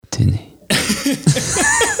didn't he?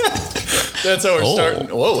 That's how we're starting.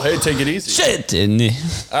 Whoa, hey, take it easy. Shit, didn't he?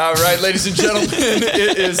 All right, ladies and gentlemen,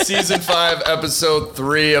 it is season 5, episode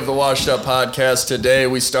 3 of the Washed Up Podcast. Today,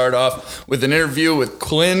 we start off with an interview with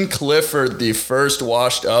Quinn Clifford, the first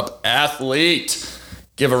washed up athlete.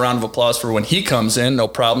 Give a round of applause for when he comes in. No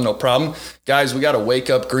problem, no problem. Guys, we got to wake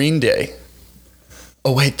up Green Day.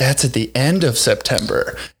 Oh, wait, that's at the end of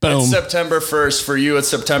September. Boom. It's September 1st. For you, it's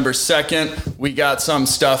September 2nd. We got some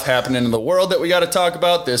stuff happening in the world that we got to talk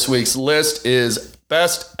about. This week's list is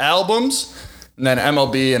best albums, and then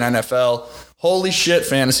MLB and NFL. Holy shit,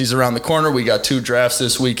 fantasy's around the corner. We got 2 drafts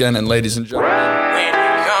this weekend, and ladies and gentlemen,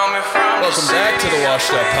 welcome back to the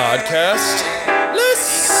Washed Up Podcast.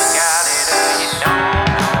 Let's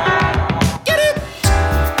get it.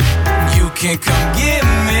 You can come get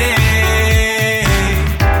me.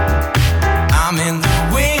 I'm in the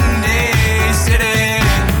windy city,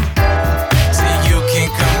 so you can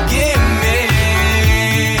come get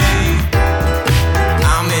me.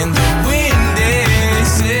 I'm in the windy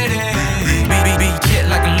city. Beat kid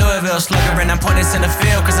like a Louisville slugger, and I'm pointing center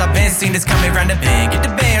field, cause I've been seen this coming round the bend. Get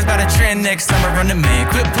the bands by the trend next summer, run the man.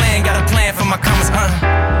 Quit playing, got a plan for my commas,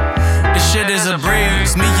 This shit is a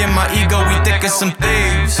breeze. Me and my ego, we thick as some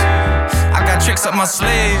thieves. I got tricks up my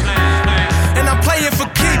sleeve, and I'm playing for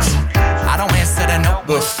keeps. I don't answer to no.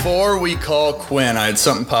 Before we call Quinn, I had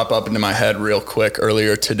something pop up into my head real quick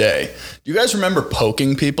earlier today. Do you guys remember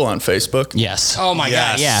poking people on Facebook? Yes. Oh my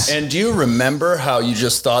God, yeah. And do you remember how you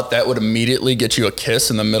just thought that would immediately get you a kiss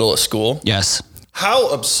in the middle of school? Yes.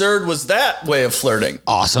 How absurd was that way of flirting?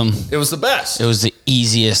 Awesome. It was the best. It was the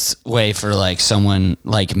easiest way for like someone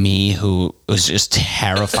like me who was just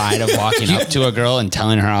terrified of walking up to a girl and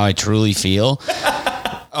telling her how I truly feel.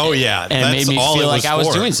 Oh, yeah. And it made me feel like I was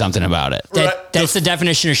doing something about it. That's the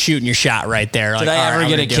definition of shooting your shot right there. Like, Did I ever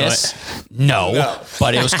get a kiss? No,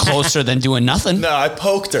 but it was closer than doing nothing. No, I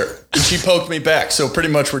poked her, and she poked me back, so pretty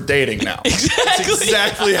much we're dating now. Exactly. That's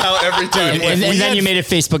exactly how every time And went. then you made it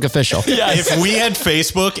Facebook official. If we had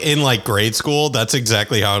Facebook in like grade school, that's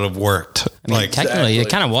exactly how it would have worked. Like Technically, it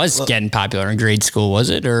kind of was getting popular in grade school, was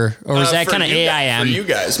it? Or was that for kind of you guys- AIM? For you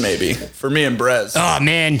guys, maybe. For me and Brez. Oh,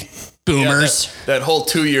 man. Boomers. That whole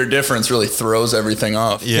 2-year difference really throws everything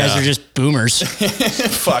off. You guys are just boomers.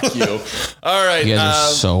 Fuck you. All right. You guys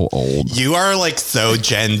are so old. You are like so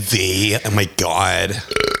Gen Z. Oh my God.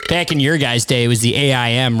 Back in your guys' day, it was the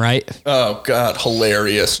AIM, right? Oh, God.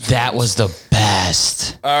 Hilarious. That was the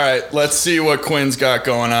best. All right. Let's see what Quinn's got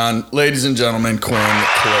going on. Ladies and gentlemen, Quinn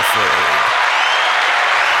Clifford.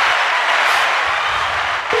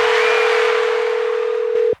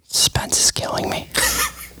 Spence is killing me.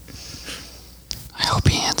 I hope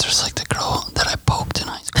he answers like the girl that I poked in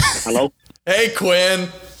high school. Hello? Hey, Quinn.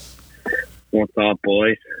 What's up,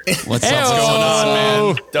 boys? What's What's going on,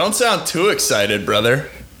 man? Don't sound too excited, brother.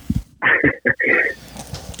 How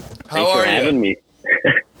Thanks are for you? having me.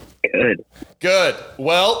 Good. Good.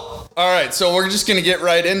 Well, all right. So we're just going to get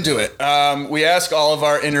right into it. We ask all of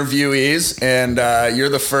our interviewees, and you're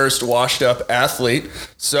the first washed up athlete.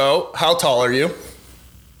 So how tall are you?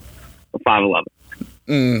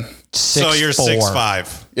 5'11". So you're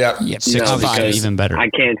 6'5". Yeah. Yep, No, 6'5", because even better. I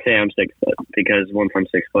can't say I'm 6 foot because once I'm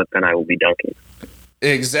 6 foot, then I will be dunking.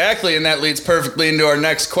 Exactly. And that leads perfectly into our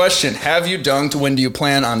next question. Have you dunked? When do you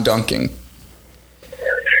plan on dunking?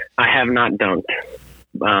 I have not dunked.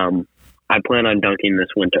 I plan on dunking this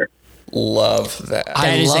winter. Love that. That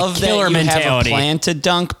I is a love that killer you have mentality. a plan to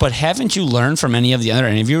dunk, but haven't you learned from any of the other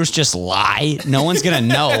interviewers? Just lie. No one's going to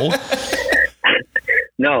know.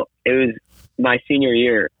 No, it was my senior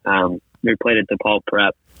year. We played at DePaul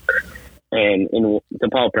Prep, and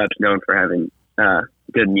DePaul Prep's known for having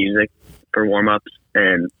good music for warm ups,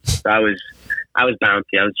 and I was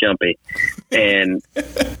bouncy, I was jumpy, and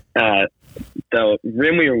the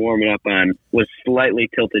rim we were warming up on was slightly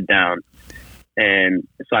tilted down, and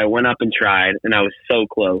so I went up and tried, and I was so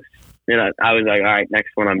close, and I was like, all right,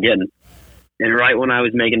 next one I'm getting, and right when I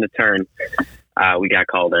was making the turn, we got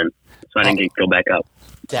called in, so I didn't get to go back up.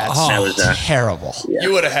 That was terrible. Yeah.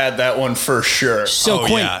 You would have had that one for sure. So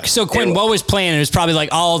yeah. Quinn, what was playing? It was probably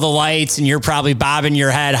like all the lights, and you're probably bobbing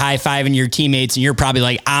your head, high-fiving your teammates, and you're probably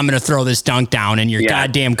like, I'm going to throw this dunk down, and your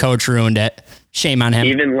goddamn coach ruined it. Shame on him.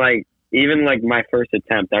 Even like my first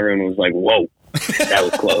attempt, everyone was like, whoa, that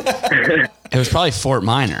was close. It was probably Fort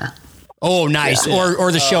Minor. Oh, nice. Yeah. Or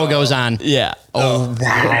the show goes on. Yeah. Oh,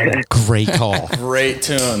 wow. Great call. Great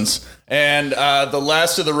tunes. And the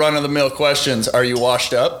last of the run-of-the-mill questions, are you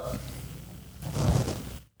washed up?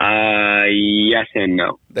 Yes and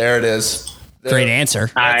no. There it is. Great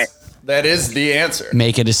answer. That is the answer.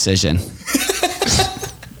 Make a decision.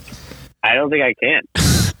 I don't think I can.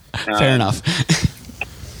 Fair enough.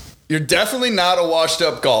 You're definitely not a washed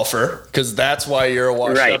up golfer because that's why you're a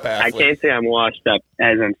washed Right. up I athlete. can't say I'm washed up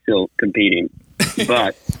as I'm still competing,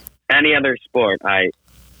 but any other sport, I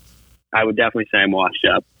would definitely say I'm washed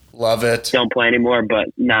up. Love it. Don't play anymore, but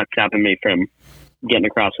not stopping me from getting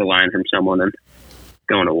across the line from someone and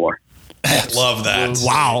going to war. Love that.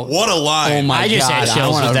 Wow. What a line. Oh my I just had God. I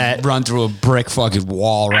chills want with to that. run through a brick fucking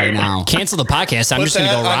wall right now. Cancel the podcast. I'm Put just going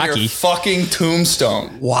to that go on Rocky. your fucking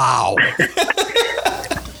tombstone. Wow.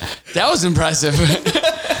 That was impressive.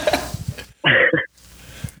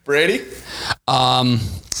 Brady?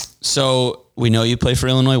 So we know you play for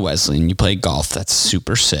Illinois Wesleyan. You play golf. That's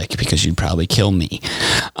super sick because you'd probably kill me.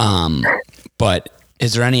 But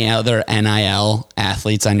is there any other NIL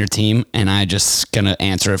athletes on your team? And I just going to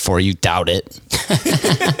answer it for you. Doubt it.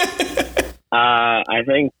 I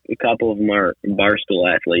think a couple of them are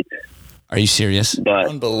Barstool athletes, Are you serious? but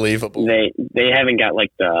Unbelievable. they haven't got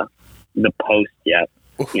like the post yet.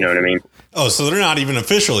 You know what I mean? Oh, so they're not even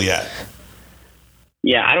official yet.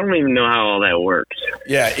 Yeah, I don't even know how all that works.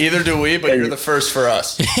 Yeah, either do we, but you're the first for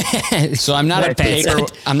us. So I'm not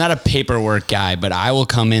Right, I'm not a paperwork guy, but I will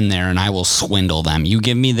come in there and I will swindle them. You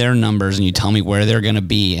give me their numbers and you tell me where they're going to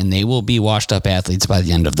be, and they will be washed up athletes by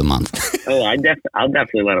the end of the month. Oh, I'll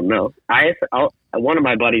definitely let them know. One of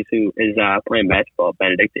my buddies who is playing basketball,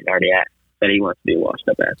 Benedictine, already asked, said he wants to be a washed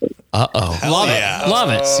up athlete. Uh-oh. Love it. Love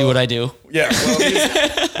it. See what I do? Yeah,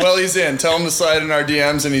 he's in. Tell him to slide in our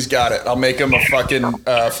DMs and he's got it. I'll make him a fucking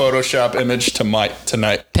Photoshop image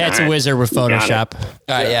tonight. Pat's a wizard with Photoshop. All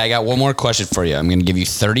right, yeah, I got one more question for you. I'm going to give you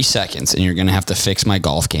 30 seconds, and you're going to have to fix my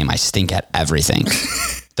golf game. I stink at everything.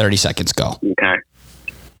 30 seconds, go. Okay.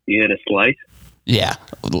 You hit a slice? Yeah,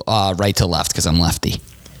 right to left because I'm lefty.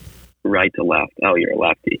 Right to left. Oh, you're a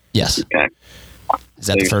lefty. Yes. Okay. Is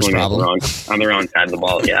that the you're first swinging problem? on the wrong side of the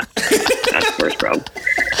ball, yeah. That's the first problem.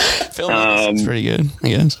 That's pretty good, I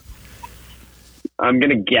guess. I'm going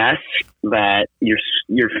to guess that your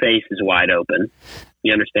face is wide open.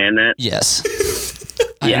 You understand that? Yes.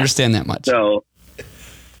 I Yeah. understand that much. So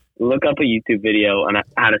look up a YouTube video on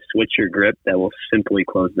how to switch your grip that will simply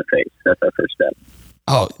close the face. That's our first step.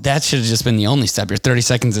 Oh, that should have just been the only step. Your 30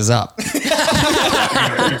 seconds is up.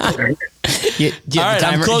 All right,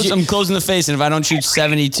 I'm closing the face, and if I don't shoot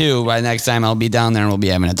 72 by next time, I'll be down there and we'll be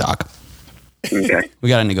having a talk. Okay. We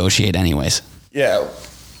got to negotiate anyways. Yeah,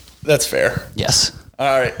 that's fair. Yes.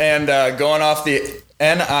 All right, and going off the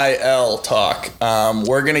NIL talk,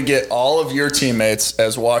 we're going to get all of your teammates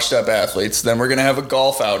as washed up athletes. Then we're going to have a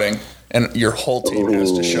golf outing, and your whole team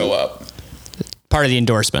has to show up. Part of the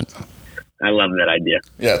endorsement. I love that idea.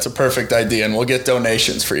 Yeah, it's a perfect idea, and we'll get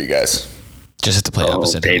donations for you guys. Just have to play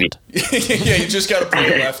opposite baby. hand. Yeah, you just got to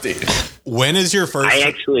play lefty. When is your first? I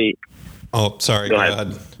actually, Oh, sorry. Go Go ahead.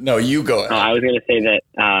 ahead. No, you go ahead. I was going to say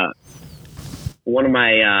that one of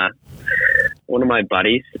my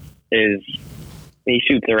buddies he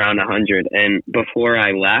shoots around 100, and before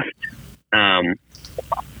I left, sorry,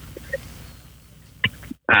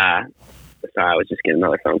 I was just getting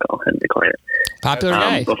another phone call. I had to decline it. Popular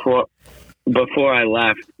guy. Before I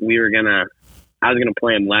left, I was gonna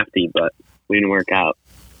play him lefty, but we didn't work out.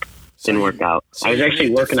 Didn't work out. So I was you actually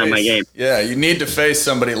need to working on my face- game. Yeah, you need to face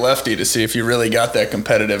somebody lefty to see if you really got that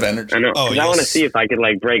competitive energy. I know. Oh, 'cause I want to yes. see if I could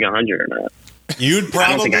break 100 or not. You'd I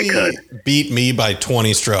don't think I probably could. beat me by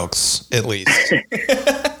 20 strokes at least.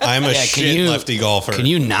 I'm a Yeah, shit lefty golfer. Can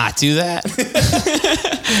you not do that?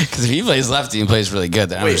 Because if he plays lefty and plays really good,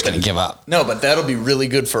 then I'm just going to give up. No, but that'll be really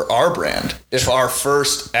good for our brand if our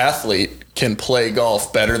first athlete can play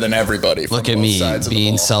golf better than everybody. From Look at both me sides of the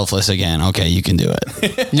being ball. selfless again. Okay, you can do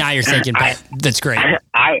it. Now you're thinking, Pat. That's great.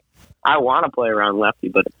 I want to play around lefty,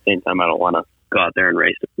 but at the same time, I don't want to go out there and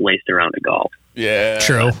waste around a golf. Yeah,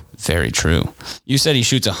 True. Very true. You said he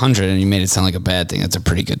shoots 100 and you made it sound like a bad thing. That's a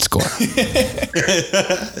pretty good score.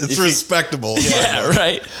 It's respectable. Yeah,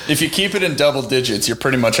 right. If you keep it in double digits, you're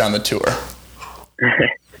pretty much on the tour.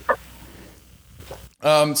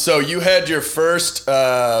 So you had your first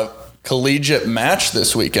collegiate match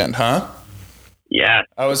this weekend, huh? Yeah,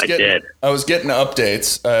 I was getting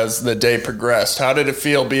updates as the day progressed. How did it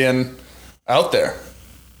feel being out there?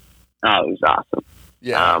 Oh, it was awesome.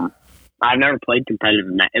 Yeah. I've never played competitive.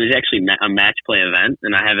 It was actually a match play event,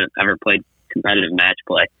 and I haven't ever played competitive match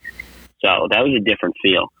play. So that was a different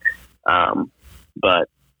feel. But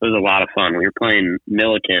it was a lot of fun. We were playing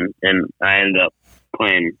Milliken, and I ended up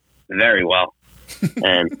playing very well,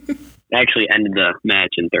 and actually ended the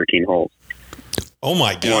match in 13 holes. Oh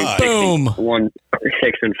my God. Boom. 1,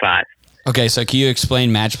 6, and 5. Okay, so can you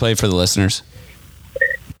explain match play for the listeners?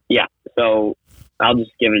 Yeah. So I'll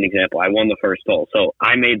just give an example. I won the first hole. So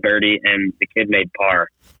I made birdie and the kid made par.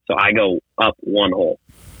 So I go up one hole.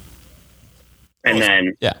 And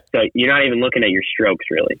then, Yeah. so you're not even looking at your strokes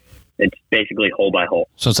really. It's basically hole by hole.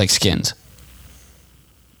 So it's like skins.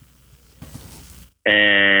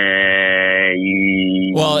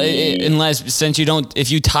 Well, unless since you don't,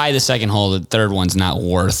 if you tie the second hole, the third one's not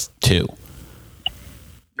worth 2.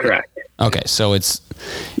 Correct. Okay, so it's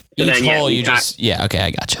So each then, yeah, hole we you tie- just okay,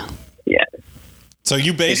 I gotcha. Yeah. So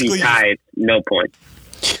you If basically you tie, it's no points.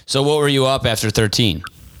 So what were you up after 13?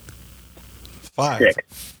 5,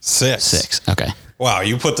 6. 6. Okay, Wow,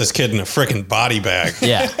 you put this kid in a freaking body bag.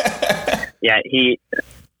 yeah. Yeah, he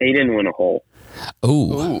didn't win a hole.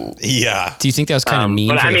 Ooh. Yeah. Do you think that was kind of mean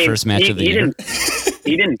but for I the mean, first match he, of the he year?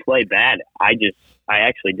 He didn't play bad. I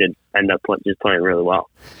actually did end up just playing really well.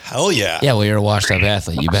 Hell yeah. Yeah, well, you're a washed-up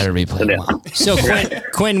athlete. You better be playing well. So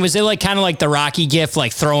Quinn, was it like kind of like the Rocky gif,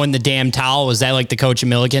 like throwing the damn towel? Was that like the coach of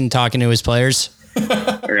Milligan talking to his players?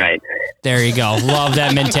 Right. There you go. Love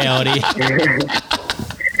that mentality.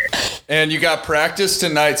 And you got practice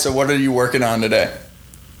tonight, so what are you working on today?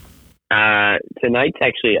 Tonight's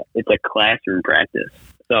actually, it's a classroom practice.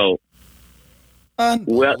 So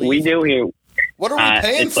what we do here, What are we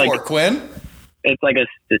paying it's for, like- Quinn? it's like a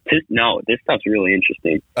no, this stuff's really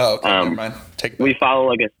interesting. Oh, okay, never mind. Take it We back. follow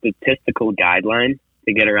like a statistical guideline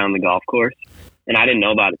to get around the golf course. And I didn't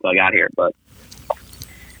know about it until I got here, but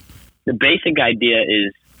the basic idea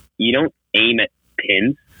is you don't aim at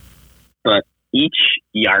pins, but each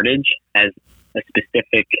yardage has a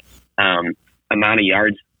specific amount of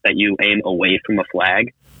yards that you aim away from a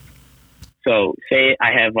flag. So say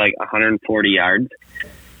I have like 140 yards,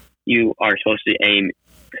 you are supposed to aim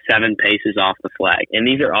 7 paces off the flag. And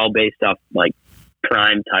these are all based off like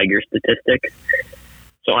prime Tiger statistics.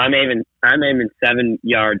 So I'm aiming 7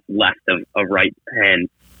 yards left of a right hand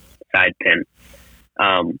side pin.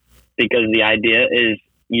 Because the idea is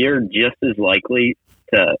you're just as likely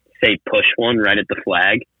to say push one right at the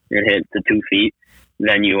flag and hit it to 2 feet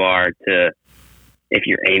than you are to, if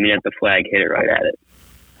you're aiming at the flag, hit it right at it.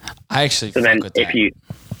 I actually So fuck then with if that. you,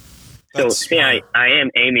 so That's say I am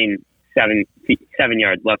aiming 7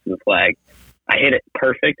 yards left of the flag, I hit it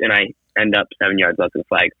perfect and I end up 7 yards left of the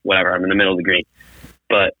flag, whatever, I'm in the middle of the green.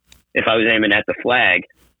 But if I was aiming at the flag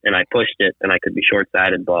and I pushed it, then I could be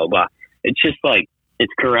short-sided, blah, blah, blah. It's just like,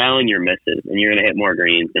 it's corralling your misses and you're going to hit more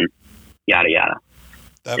greens and yada, yada.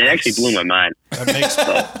 That It actually blew my mind. That makes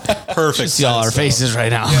perfect See all our sense, though. faces right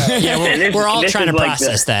now. Yeah, And this- we're all this trying to is like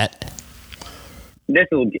process that. This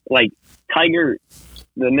will, like, Tiger,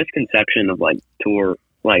 the misconception of, like, tour,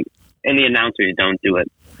 like, and the announcers don't do it.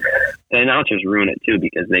 The announcers ruin it, too,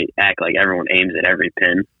 because they act like everyone aims at every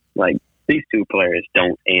pin. Like, these two players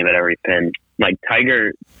don't aim at every pin. Like,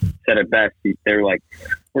 Tiger said it best. They were like,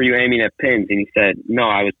 were you aiming at pins? And he said, no,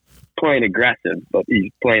 I was playing aggressive, but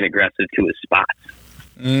he's playing aggressive to his spots.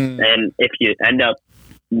 And if you end up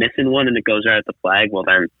missing one and it goes right at the flag, well,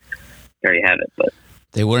 then there you have it. But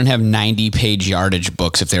They wouldn't have 90-page yardage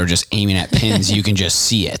books if they were just aiming at pins. You can just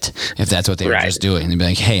see it if that's what they were Right. just doing. They'd be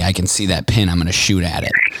like, hey, I can see that pin. I'm going to shoot at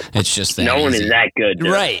it. It's just that no one easy. is that good.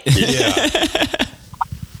 dude. Right. Yeah.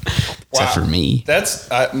 Except for me. That's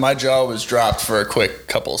my jaw was dropped for a quick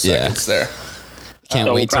couple seconds there. Can't So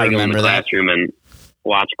we'll wait to probably go in remember the that. classroom and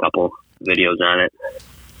watch a couple videos on it.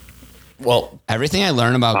 Well, Everything I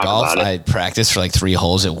learn about Talk golf, about I practice for like 3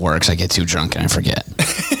 holes. It works. I get too drunk and I forget.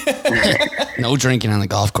 No drinking on the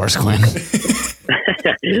golf course, Quinn.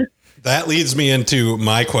 That leads me into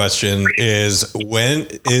my question is when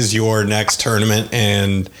is your next tournament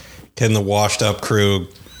and can the washed up crew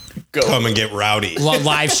go. come and get rowdy?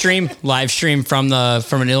 Live stream from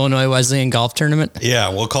an Illinois Wesleyan golf tournament. Yeah,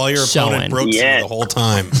 we'll call your Showing. opponent Brooksy Yeah. the whole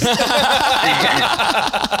time.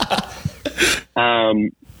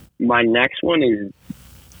 My next one is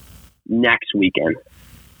next weekend.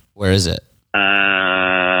 Where is it?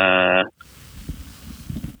 The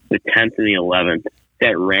 10th and the 11th. It's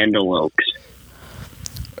at Randall Oaks.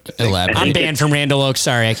 Elaborate. I'm banned from Randall Oaks.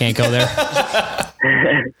 Sorry, I can't go there.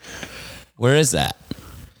 Where is that?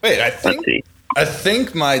 Wait, Let's see. I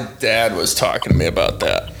think my dad was talking to me about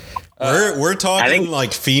that. We're talking think-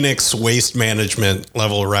 like Phoenix waste management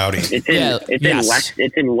level rowdy. It's in Yeah, yes.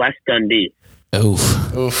 It's in West Dundee.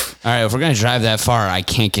 Oof. Oof. All right, if we're going to drive that far, I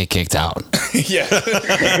can't get kicked out. Yeah.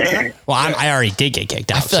 Well, I already did get kicked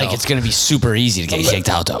out. I feel like so. it's going to be super easy to get kicked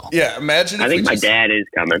out, though. Yeah. Imagine if I think we my just- dad is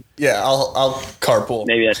coming. Yeah, I'll carpool.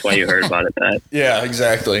 Maybe that's why you heard about it, Pat. Yeah,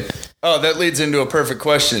 exactly. Oh, that leads into a perfect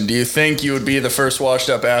question. Do you think you would be the first washed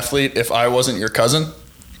up athlete if I wasn't your cousin?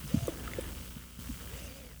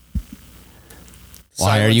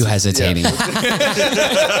 Why are you hesitating?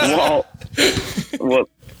 well,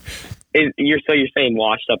 you're saying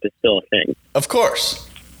washed up is still a thing. Of course.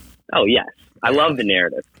 Oh, yes. I love the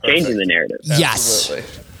narrative. Changing the narrative. Yes.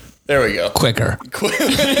 Absolutely. There we go. Quicker.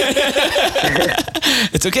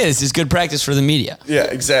 It's okay. This is good practice for the media. Yeah,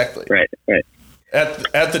 exactly. Right.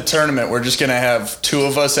 At the tournament, we're just gonna have two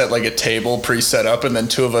of us at like a table pre-set up, and then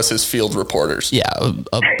two of us as field reporters. Yeah,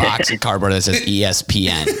 a box of cardboard that says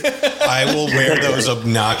ESPN. I will wear those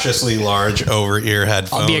obnoxiously large over-ear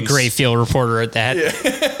headphones. I'll be a great field reporter at that. Yeah.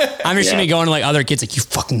 I'm just gonna be going to like other kids like, you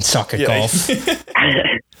fucking suck at golf.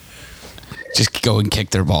 Just go and kick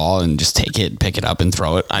their ball and just take it, pick it up and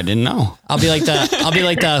throw it. I didn't know. I'll be like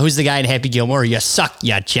the who's the guy in Happy Gilmore? You suck,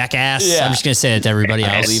 you jackass. Yeah. I'm just gonna say it to everybody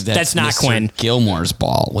I else. believe That's not Mr. Quinn. Gilmore's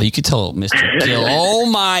ball. Well, you could tell Mr. Gil. Oh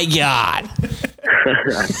my God.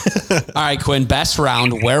 All right, Quinn, best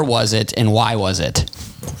round. Where was it and why was it?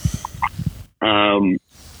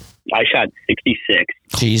 I shot 66.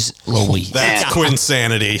 Jeez Louise. That's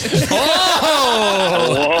Quinsanity. Whoa.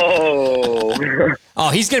 Oh,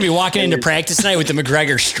 he's gonna be walking into practice tonight with the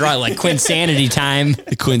McGregor strut, like Quinsanity time.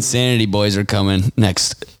 The Quinsanity boys are coming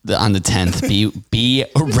next on the 10th. Be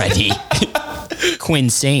ready.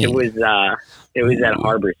 Quinsane. It was at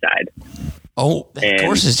Harborside. Oh, that And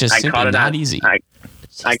course is just I simply caught it not on, easy. I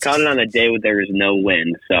caught it on a day where there was no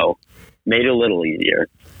wind, so made it a little easier.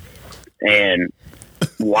 And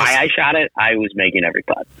why I shot it, I was making every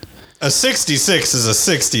putt. A 66 is a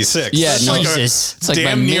 66. Yeah, That's no, like Jesus. It's like my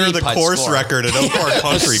damn near mini the putt course score. record at Oak Park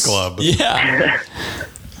Country Club. Yeah.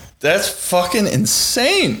 That's fucking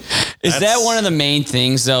insane. Is that one of the main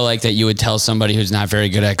things though, like that you would tell somebody who's not very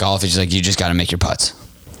good at golf? It's just like, you just got to make your putts.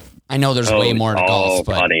 I know there's way more to it's all golf,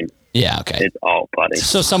 but putting. yeah, okay. It's all putting.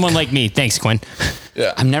 So someone like me, thanks, Quinn.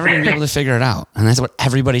 Yeah. I'm never gonna be able to figure it out, and that's what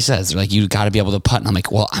everybody says. They're like, you got to be able to putt, and I'm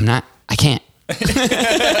like, well, I can't.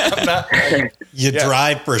 You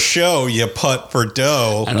drive for show, you putt for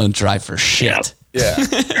dough. I don't drive for shit. Yeah.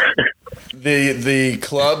 The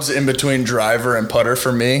clubs in between driver and putter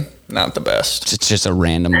for me, not the best. It's just a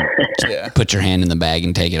random. Yeah. Put your hand in the bag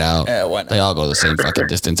and take it out. Yeah, why not? They all go the same fucking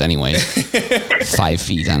distance anyway. 5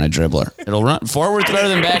 feet on a dribbler. It'll run forwards better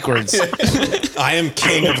than backwards. I am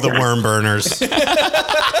king of the worm burners.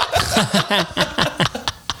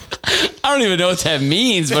 I don't even know what that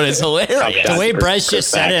means, but it's hilarious. The way Bryce just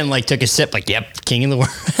said it and like took a sip, like, yep, king of the world.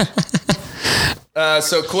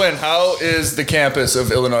 So Quinn, how is the campus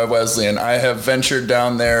of Illinois Wesleyan? I have ventured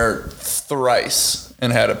down there thrice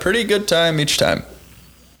and had a pretty good time each time.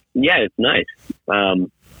 Yeah, it's nice.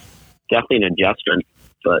 Definitely an adjustment,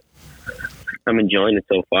 but I'm enjoying it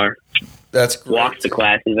so far. That's great. Walks to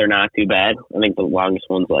classes are not too bad. I think the longest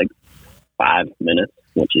one's like 5 minutes,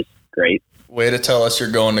 which is great. Way to tell us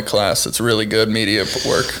you're going to class. It's really good media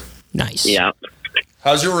work. Nice. Yeah.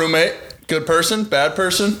 How's your roommate? Good person? Bad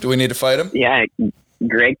person? Do we need to fight him? Yeah,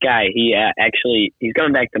 great guy. He he's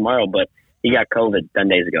coming back tomorrow, but he got COVID 10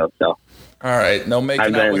 days ago. So All right, no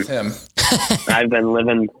making out with him. I've been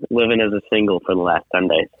living as a single for the last 10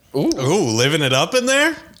 days. Ooh, living it up in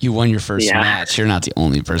there? You won your first Yeah. match. You're not the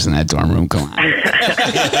only person in that dorm room. Come on.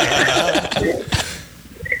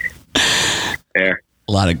 Fair.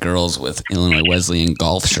 A lot of girls with Illinois Wesleyan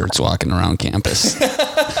golf shirts walking around campus.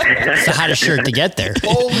 It's the hottest shirt to get there.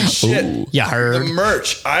 Holy shit. You The heard?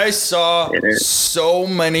 merch. I saw so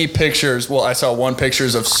many pictures. Well, I saw one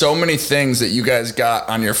pictures of so many things that you guys got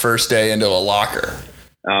on your first day into a locker.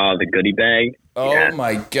 Oh, the goodie bag. Oh Yeah.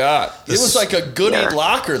 my God. It was like a goodie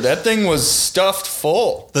locker. That thing was stuffed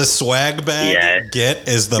full. The swag bag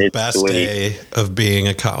is the It's best sweet. day of being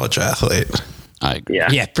a college athlete. I agree. Yeah.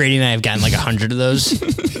 Yeah, Brady and I have gotten like 100 of those.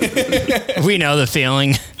 We know the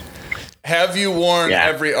feeling. Have you worn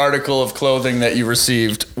every article of clothing that you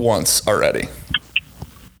received once already?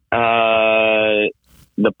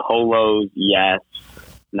 The polos, yes.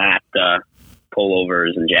 Not the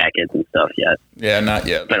pullovers and jackets and stuff yet. Yeah, not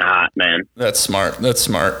yet. It's been hot, man. That's smart. That's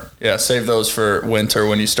smart. Yeah, save those for winter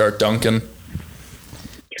when you start dunking.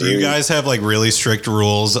 Do you guys have like really strict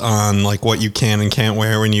rules on like what you can and can't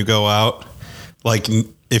wear when you go out? Like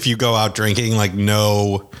if you go out drinking, like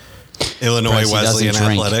no Illinois Bryce, he Wesleyan doesn't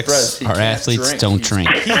drink. athletics. Bryce, he Our can't athletes drink. don't drink.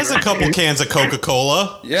 He has a couple cans of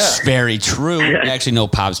Coca-Cola. Yeah. Very true. Actually, no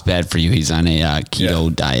pop's bad for you. He's on a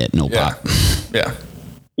keto diet. No Yeah. pop. Yeah.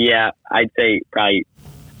 Yeah, I'd say probably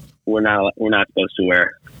we're not supposed to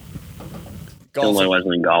wear Illinois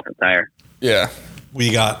Wesleyan golf attire. Yeah. We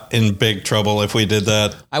got in big trouble if we did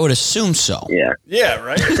that. I would assume so. Yeah. Yeah,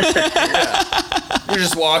 right? Yeah. You're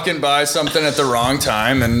just walking by something at the wrong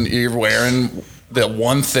time and you're wearing the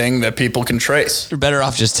one thing that people can trace. You're better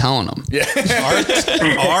off just telling them. Yeah.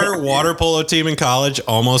 Our water polo team in college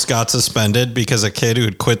almost got suspended because a kid who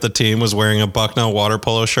had quit the team was wearing a Bucknell water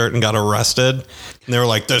polo shirt and got arrested. And they were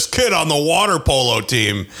like, this kid on the water polo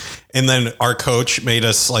team. And then our coach made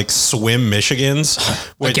us like swim Michigans,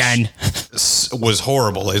 which Again. was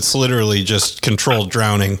horrible. It's literally just controlled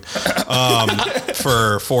drowning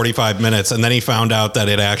for 45 minutes. And then he found out that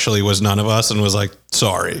it actually was none of us and was like,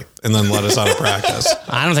 sorry. And then let us out of practice.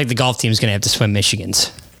 I don't think the golf team's going to have to swim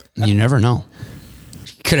Michigans. You never know.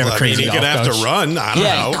 Could have a I mean, crazy he golf could have coach. to run. I don't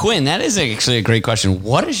Yeah, know. Quinn, that is actually a great question.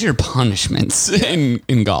 What is your punishments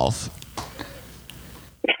in golf?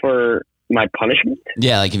 For my punishment?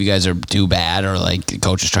 Yeah, like if you guys are do bad or like the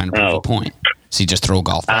coach is trying to prove a point. So you just throw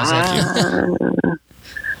golf balls at you?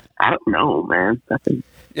 I don't know, man.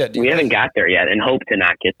 Yeah. We haven't got there yet and hope to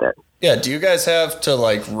not get there. Yeah. Do you guys have to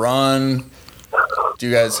like run? Do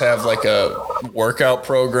you guys have like a workout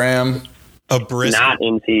program? A brisk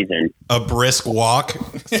walk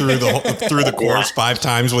through the course 5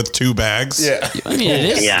 times with 2 bags. Yeah. I mean, it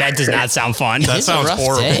is. Yeah. That does not sound fun. That It's a sounds rough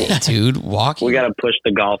horrible. day, dude. Walking. We got to push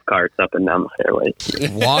the golf carts up and down the fairway.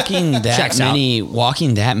 Walking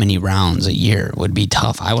that many rounds a year would be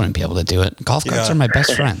tough. I wouldn't be able to do it. Golf carts Yeah. are my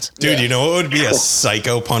best friends. Dude, you know what would be a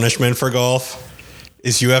psycho punishment for golf?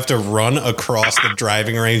 Is you have to run across the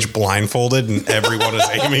driving range blindfolded and everyone is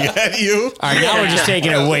aiming at you. All right, now we're just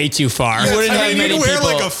taking it way too far. wouldn't I have mean, many you'd wear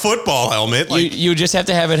people- like a football helmet. Like, You just have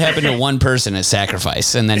to have it happen to one person as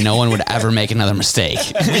sacrifice, and then no one would ever make another mistake.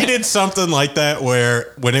 we did something like that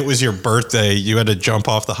where when it was your birthday, you had to jump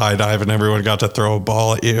off the high dive and everyone got to throw a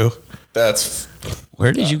ball at you. That's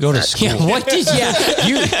Where did you go to school? Yeah, what did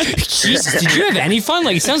Jesus, did you have any fun?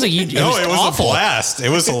 Like it sounds like you. No, it was awful. a blast. It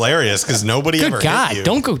was hilarious because nobody ever Good God! hit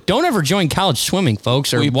you. Don't ever join college swimming,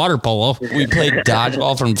 folks, or water polo. We played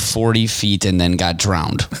dodgeball from 40 feet and then got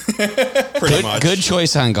drowned. Pretty much. Good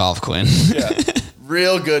choice on golf, Quinn.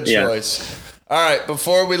 real good Yeah. choice. All right.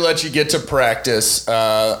 Before we let you get to practice,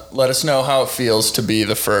 let us know how it feels to be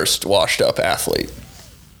the first washed up athlete.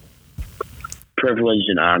 Privileged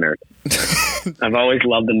and honored. I've always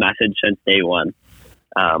loved the message since day one.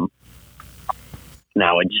 Now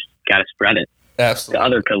I just got to spread it to Absolutely.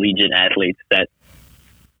 other collegiate athletes that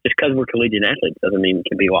just because we're collegiate athletes doesn't mean we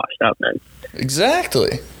can be washed up, man.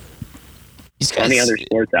 Exactly. He's Any other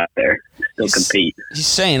sports out there still compete. He's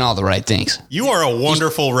saying all the right things. You are a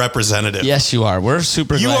wonderful representative. Yes, you are. We're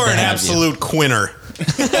super You glad are to an have absolute quinner.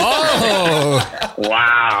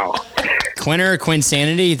 Wow. Quinner,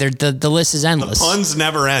 Quinsanity, the list is endless. Puns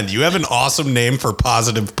never end. You have an awesome name for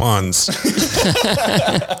positive puns.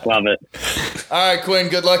 Love it. All right, Quinn,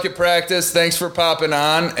 good luck at practice. Thanks for popping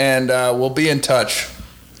on, and we'll be in touch.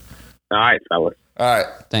 All right, fellas. All right.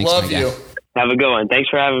 Thanks, Love my guy. you. Have a good one. Thanks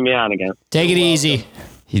for having me on again. Take it easy.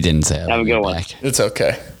 He didn't say Have a good one. It's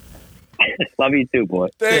okay. Love you too, boy.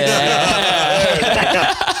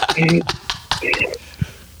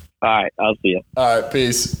 All right, I'll see you. All right,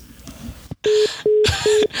 peace.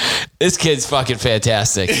 This kid's fucking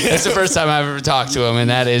fantastic. That's the first time I've ever talked to him, and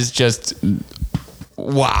that is just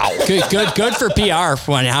wow. Good for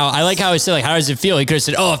PR. I like how he said, like, how does it feel? He could have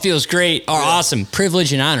said, oh, it feels great or awesome.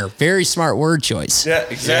 Privilege and honor. Very smart word choice. Yeah,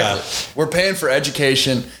 exactly. Yeah. We're paying for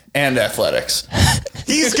education and athletics.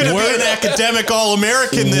 He's going to be an academic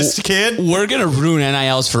All-American, this kid. We're gonna ruin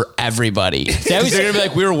NILs for everybody. They're gonna be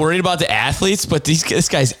like, we were worried about the athletes, but this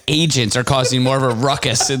guy's agents are causing more of a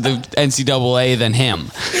ruckus in the NCAA than him.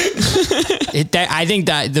 I think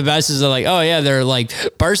that the best is like, oh yeah, they're like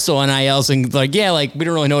Barstool NILs and like, yeah, like we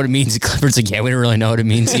don't really know what it means. Clifford's like, yeah, we don't really know what it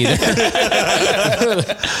means either.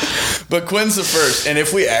 But Quinn's the first, and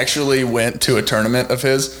if we actually went to a tournament of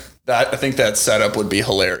his, I think that setup would be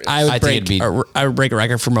hilarious. I would break a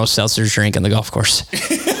record for most seltzers drank on the golf course.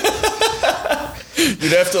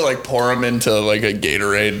 You'd have to like pour them into like a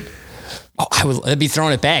Gatorade. Oh, I'd be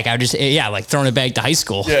throwing it back. I would just, like throwing it back to high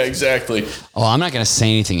school. Yeah, exactly. Oh, I'm not gonna say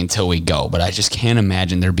anything until we go, but I just can't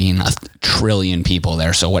imagine there being a trillion people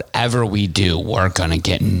there. So whatever we do, we're gonna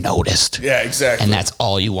get noticed. Yeah, exactly. And that's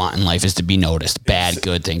all you want in life is to be noticed. Bad,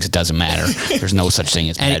 good things, it doesn't matter. There's no such thing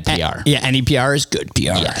as bad PR. Yeah, any PR is good PR.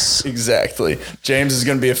 Yes. Exactly. James is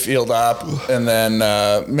going to be a field op, and then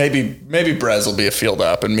maybe Brez will be a field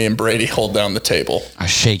op, and me and Brady hold down the table. I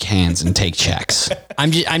shake hands and take checks. I'm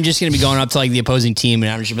just going to be going up to like the opposing team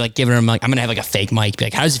and I'm just be like giving them like, I'm going to have like a fake mic. Be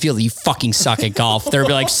like, how does it feel that you fucking suck at golf? They'll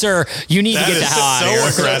be like, sir, you need to get the hell out of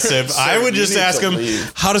here. So aggressive. I would just ask him,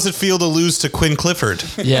 how does it feel to lose to Quinn Clifford?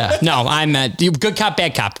 Yeah. No, I'm at good cop,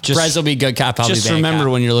 bad cop. Brez will be good cop. I'll Just be bad remember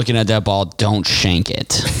cop. when you're looking at that ball, don't shank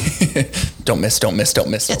it. Don't miss.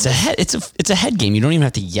 It's a head. It's a head game. You don't even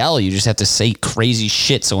have to yell. You just have to say crazy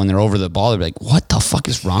shit. So when they're over the ball, they're like, "What the fuck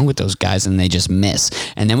is wrong with those guys?" And they just miss.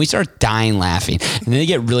 And then we start dying laughing. And then they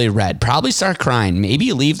get really red. Probably start crying.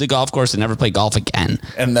 Maybe leave the golf course and never play golf again.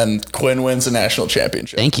 And then Quinn wins the national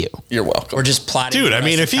championship. Thank you. You're welcome. Or just plotting. Dude, the I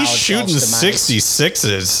mean, rest if of he's college shooting golf's demise.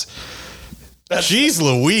 66s, jeez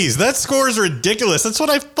Louise, that score is ridiculous. That's what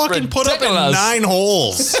I fucking put up in Ridiculous. 9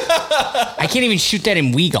 holes. I can't even shoot that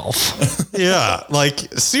in Wii Golf. Yeah, like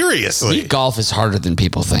seriously. Golf is harder than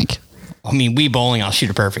people think. I mean, Wii Bowling, I'll shoot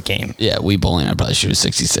a perfect game. Yeah, we bowling. I'd probably shoot a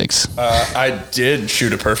 66. I did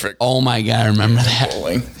shoot a perfect Oh my god, I remember that.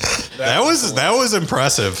 bowling. That was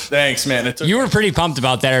impressive. Thanks, man. It took You were pretty pumped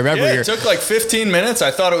about that. I remember Yeah, your it took like 15 minutes.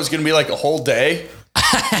 I thought it was going to be like a whole day.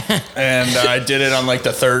 And I did it on like the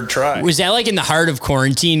 3rd try. Was that like in the heart of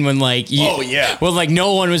quarantine when like Oh, yeah. when like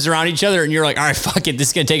no one was around each other and you're like, all right, fuck it, this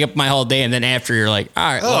is gonna take up my whole day, and then after you're like, all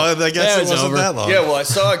right, Oh, I guess it was wasn't over. that long. Yeah, well, I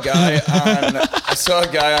saw a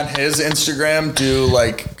guy on his Instagram do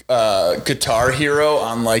like Guitar Hero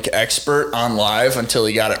on like expert on live until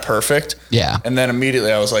he got it perfect. Yeah. And then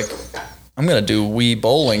immediately I was like, I'm going to do Wii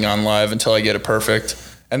Bowling on live until I get it perfect.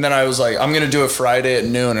 And then I was like, I'm going to do it Friday at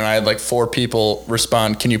noon. And I had like 4 people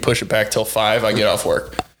respond, can you push it back till 5? I get off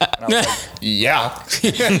work. And I was like, yeah.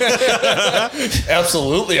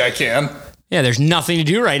 Absolutely, I can. Yeah, there's nothing to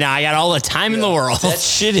do right now. I got all the time in the world. That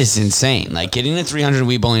shit is insane. Like getting to 300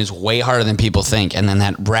 Wii bowling is way harder than people think. And then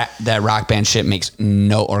that Rock Band shit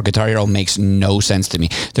or Guitar Hero makes no sense to me.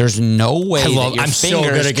 There's no way that your I'm so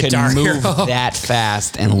fingers good at Guitar can move Hero. that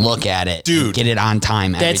fast and look at it, Dude. and get it on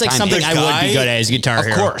time. That's every like time. something The I would be guy- good at as Guitar Of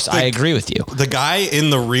Hero. course, I agree with you. The guy in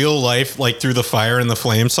the real life, like Through the Fire and the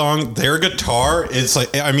Flame song, their guitar is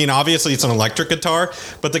like, I mean, obviously it's an electric guitar,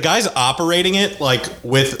 but the guy's operating it like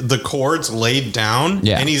with the chords laid down.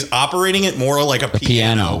 Yeah. And he's operating it more like a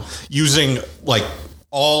piano, using like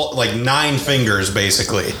all like 9 fingers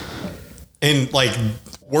basically. And like,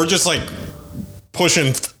 we're just like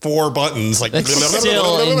pushing 4 buttons. Like, That's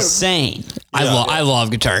still insane. I love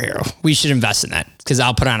Guitar Hero. We should invest in that because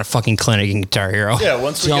I'll put on a fucking clinic in Guitar Hero. Yeah,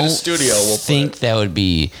 once we get a Don't studio, we'll think that would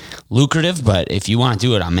be lucrative, but if you want to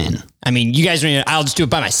do it, I'm in. I mean, you guys, I'll just do it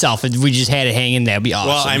by myself. If we just had it hanging, that'd be awesome.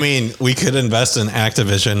 well, I mean, we could invest in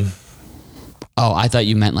Activision. Oh, I thought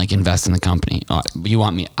you meant like invest in the company. Oh, you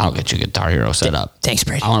want me? I'll get you a Guitar Hero set up. Thanks,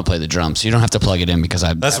 Brady. I want to play the drums. You don't have to plug it in because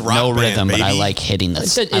I That's have Rock no Band, rhythm, but I baby. like hitting the.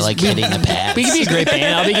 It's- I like hitting the pads. We could be a great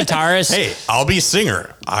band. I'll be guitarist. Hey, I'll be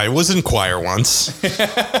singer. I was in choir once.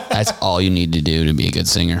 That's all you need to do to be a good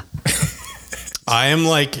singer. I am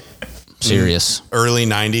like Serious. early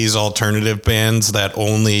 90s alternative bands that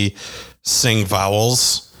only sing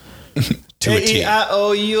vowels to a T.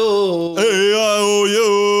 A-E-I-O-U. A-I-O-U.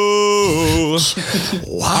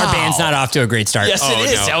 Our band's not off to a great start. Yes, Oh, it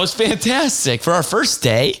is. no. That was fantastic for our first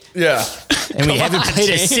day. Yeah. And we haven't played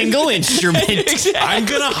a James. single instrument. I'm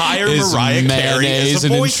going to hire Is Mariah Carey as mayonnaise a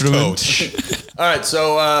an voice instrument? coach. All right,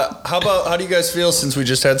 so how do you guys feel since we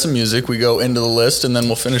just had some music? We go into the list and then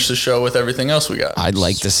we'll finish the show with everything else we got. I'd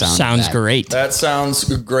like the sound. of Sounds that. great. That sounds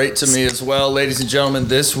great to me as well. Ladies and gentlemen,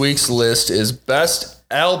 this week's list is best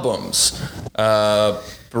albums.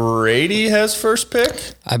 Brady has first pick.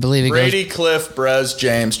 I believe it Brady, Cliff, Brez,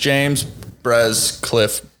 James. James, Brez,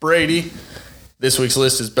 Cliff, Brady. This week's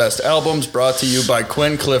list is best albums brought to you by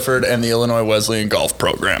Quinn Clifford and the Illinois Wesleyan Golf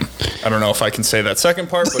Program. I don't know if I can say that second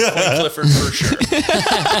part, but Quinn Clifford for sure.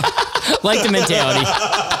 goes like the mentality.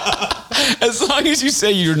 As long as you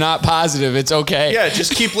say you're not positive, it's okay. Yeah,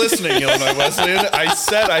 just keep listening, Illinois Wesleyan. I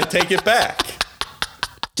said I'd take it back.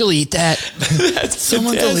 Delete that.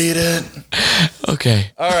 Someone delete it. Okay.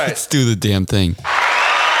 All right. Let's do the damn thing.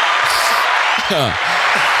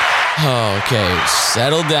 Okay.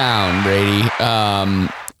 Settle down, Brady.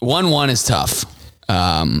 1-1 is tough.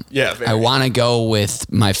 Yeah, very. I want to go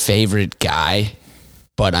with my favorite guy,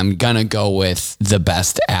 but I'm going to go with the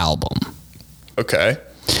best album. Okay.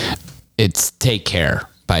 It's Take Care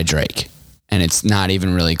by Drake. And it's not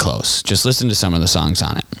even really close. Just listen to some of the songs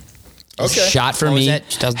on it. Okay. Shot for What was Me, that,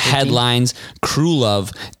 2013? Headlines, Crew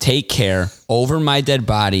Love, Take Care, Over My Dead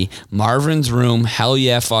Body, Marvin's Room, Hell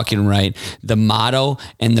Yeah Fucking Right, The Motto,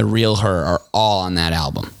 and The Real Her are all on that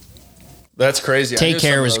album. That's crazy. Take I knew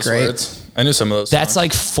Care some of was those great. words. I knew some of those. That's songs.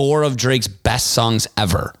 like 4 of Drake's best songs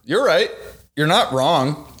ever. You're right. You're not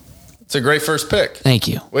wrong. It's a great first pick. Thank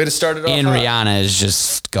you. Way to start it off. And hot. Rihanna is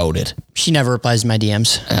just goated. She never replies to my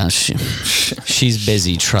DMs. She's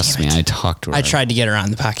busy. Trust me. I talked to her. I tried to get her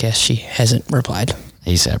on the podcast. She hasn't replied.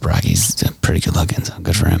 ASAP Rocky's pretty good looking, so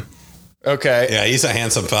good for him. Okay. Yeah, he's a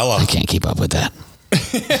handsome fella. I can't keep up with that.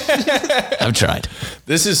 I've tried.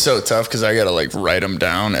 This is so tough because I got to like write them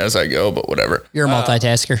down as I go, but whatever. You're a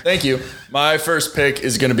multitasker. Thank you. My first pick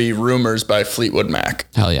is going to be Rumors by Fleetwood Mac.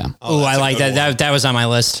 Hell yeah. Oh, I that's a like good that. That was on my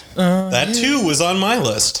list. That too was on my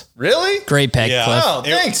list. Really? Great pick, Yeah. Cliff. Oh,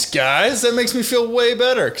 thanks, guys. That makes me feel way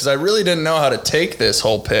better because I really didn't know how to take this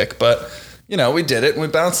whole pick, but you know, we did it and we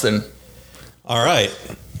bounced in. All right.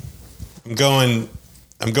 I'm going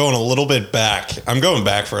a little bit back. I'm going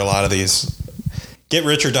back for a lot of these. Get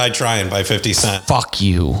Rich or Die Trying by 50 Cent. Fuck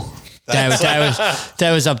you. That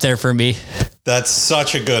was up there for me. That's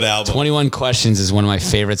such a good album. 21 Questions is one of my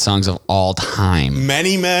favorite songs of all time.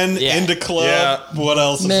 Many Men, Yeah. Into Club. Yeah. What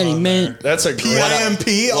else? Many is on men. there? That's a great,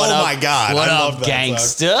 PIMP. Oh my God. What I up, love that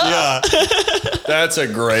song. gangsta? Yeah. that's a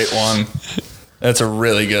great one. That's a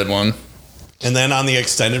really good one. And then on the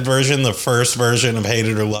extended version, the first version of Hate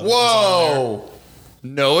It or Love It was on there. Whoa.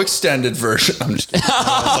 No extended version. I'm just kidding.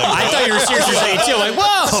 I thought you were seriously saying too. Like,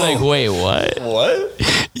 whoa. It's like, wait, what?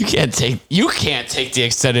 What? You can't take the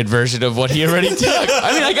extended version of what he already took.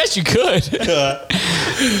 I mean, I guess you could.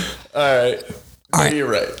 All right. All right. You're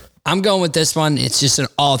right. I'm going with this one. It's just an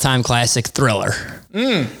all-time classic, Thriller.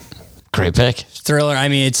 Great pick. Thriller. I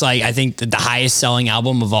mean, it's like I think the highest selling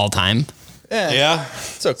album of all time. Yeah.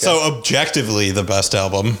 It's okay. So objectively, the best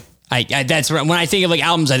album. I that's when I think of like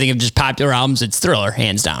albums, I think of just popular albums. It's Thriller,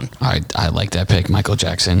 hands down. I like that pick. Michael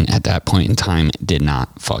Jackson at that point in time did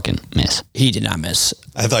not fucking miss. He did not miss.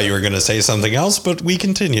 I thought you were going to say something else, but we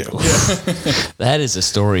continue. That is a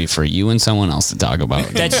story for you and someone else to talk about.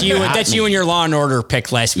 That's you. That's you and your Law and Order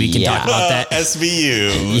pick last week and Yeah. talk about that.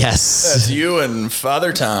 SVU. Yes. That's you and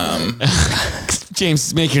Father Tom.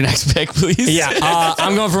 James, make your next pick, please. Yeah,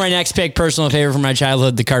 I'm going for my next pick. Personal favorite from my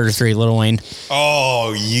childhood, the Carter 3, Lil Wayne.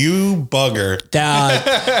 Oh, you bugger.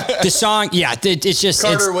 The song, yeah, it's just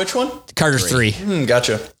Carter, it's which one? Carter 3.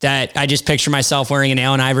 Gotcha. That I just picture myself wearing an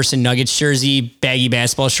Allen Iverson Nuggets jersey, baggy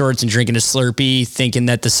basketball shorts, and drinking a Slurpee, thinking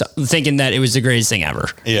that it was the greatest thing ever.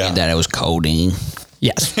 Yeah. That it was codeine.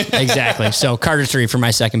 Yes, exactly. So Carter 3 for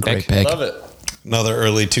my second pick. Pick. Love it. Another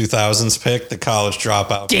early 2000s pick, The College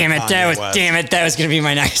Dropout. Damn it, Kanye West. that was going to be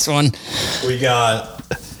my next one. We got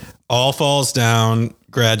All Falls Down,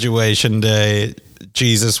 Graduation Day,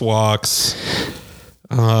 Jesus Walks,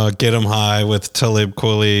 Get 'Em High with Talib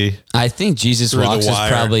Kweli. I think Jesus Through the Walks is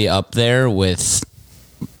Wire. probably up there with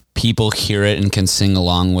people hear it and can sing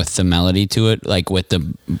along with the melody to it, like with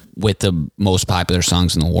the most popular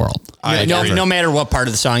songs in the world. No matter what part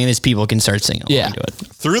of the song it is, people can start singing along Yeah. to it.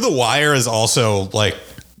 Through the Wire is also like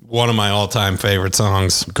one of my all-time favorite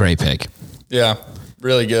songs. Great pick. Yeah,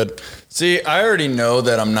 really good. See, I already know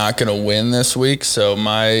that I'm not going to win this week, so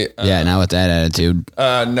my Yeah, now with that attitude.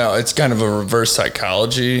 no, it's kind of a reverse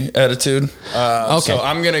psychology attitude. Okay. So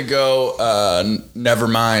I'm going to go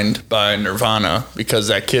Nevermind by Nirvana because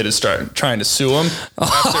that kid is trying to sue him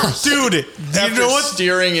Dude, you after know what?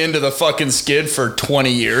 steering into the fucking skid for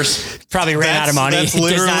 20 years. Probably ran out of money. That's Does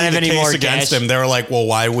literally not have the any case more against cash. him. They were like, well,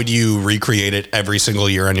 why would you recreate it every single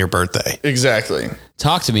year on your birthday? Exactly.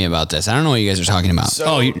 Talk to me about this. I don't know what you guys are talking about. So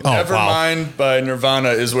wow. Nevermind by Nirvana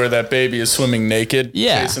is where that baby is swimming naked,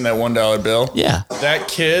 Yeah. chasing that $1 bill. Yeah. That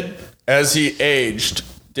kid, as he aged,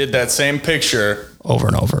 did that same picture Over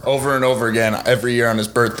and over. over and over again every year on his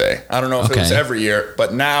birthday. I don't know if it was Okay. every year,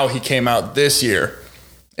 but now he came out this year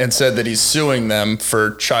and said that he's suing them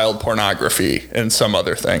for child pornography and some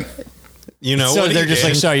other thing. You know So what they're he just did?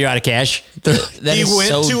 like, sorry, you're out of cash. That He is went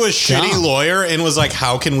so to a shitty dumb. lawyer and was like,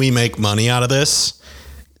 how can we make money out of this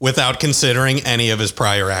without considering any of his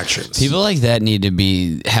prior actions? People like that need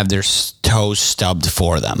to have their toes stubbed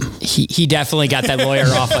for them. He definitely got that lawyer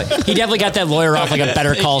off. He definitely got that lawyer off like a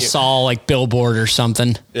Better Call Saul like billboard or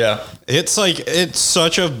something. Yeah. It's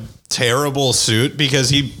such a terrible suit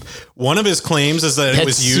because one of his claims is that it That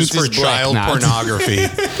was used suit for is black child knot. pornography.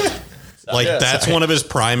 Like that's one of his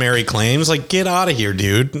primary claims. Like, get out of here,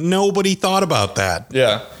 dude. Nobody thought about that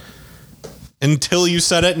Yeah. until you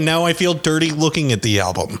said it. And now I feel dirty looking at the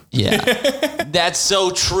album. Yeah. That's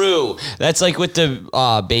so true. That's like with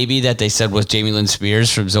the baby that they said was Jamie Lynn Spears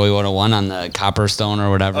from Zoe 101 on the Copperstone or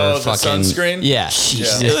whatever. Oh, the sunscreen? Yeah.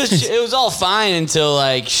 It was all fine until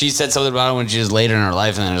like she said something about it when she was later in her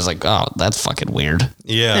life, and then it was like, oh, that's fucking weird.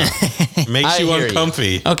 Yeah. Makes I you hear you.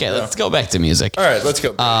 uncomfy. Okay, let's go back to music. All right, let's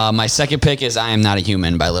go. My second pick is I Am Not a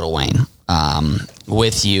Human by Lil Wayne.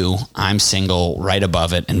 With You, I'm Single, right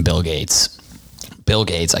above it, and Bill Gates. Bill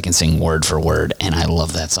Gates, I can sing word for word, and I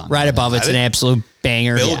love that song. Right above it's an absolute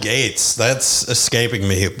banger. Bill Gates. That's escaping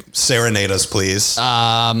me. Serenade us, please.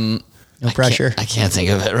 No pressure. I can't think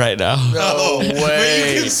of it right now. No But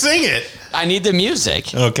way. you can sing it. I need the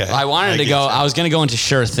music. Okay. I wanted to get go. you. I was going to go into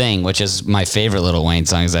Sure Thing, which is my favorite Lil Wayne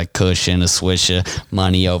song. Is that cushion, a swisher,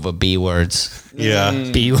 money over B words. Yeah.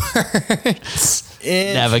 B words.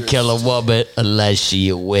 Never kill a woman unless she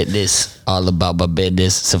a witness. All about my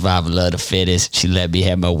business. Survival of the fittest. She let me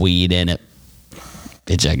have my weed in it.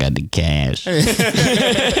 Bitch, I got the cash.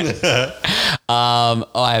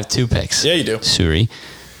 I have 2 picks. Yeah, you do. Suri.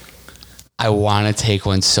 I want to take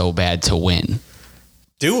one so bad to win,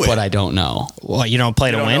 Do it. but I don't know. Well, you don't play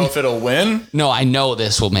I to don't know win? if it'll win. No, I know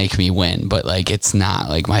this will make me win, but like it's not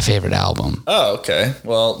like my favorite album. Oh, okay.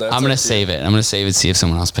 Well, that's I'm up gonna to you. save it. I'm gonna save it. See if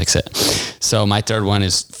someone else picks it. So my third one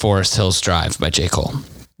is Forest Hills Drive by J. Cole.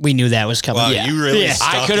 We knew that was coming. Wow, Yeah. you really Yeah.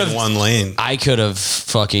 stuck I could've- in one lane. I could have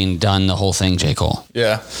fucking done the whole thing, J. Cole.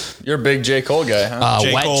 Yeah, you're a big J. Cole guy, huh?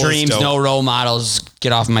 J. Wet Cole is dreams, dope. no role models.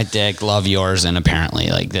 Get off my dick. Love yours. And apparently,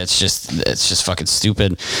 like it's just fucking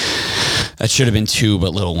stupid. That should have been 2,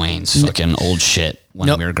 but Lil Wayne's fucking old shit when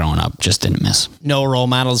Nope. we were growing up just didn't miss. No Role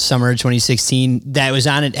Models, summer of 2016. That was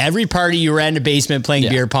on at every party. You were in the basement playing Yeah.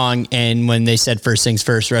 beer pong. And when they said first things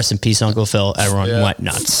first, rest in peace, Uncle Phil, everyone went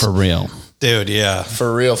nuts. For real. Dude, yeah.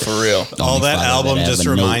 For real, for real. All that follow album that just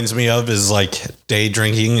Evernote. reminds me of is like day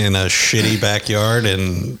drinking in a shitty backyard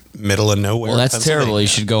in middle of nowhere. Well, that's Pennsylvania. terrible. You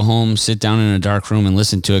should go home, sit down in a dark room, and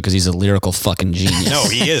listen to it because he's a lyrical fucking genius. No,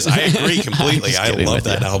 he is. I agree completely. just I kidding love with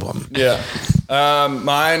that you. album. Yeah.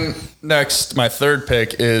 Mine next, my third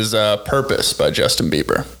pick is Purpose by Justin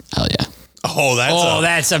Bieber. Hell yeah. Oh,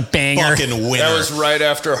 That's a banger. fucking winner. That was right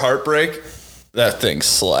after Heartbreak. That thing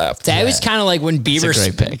slapped. That was kind of like when Bieber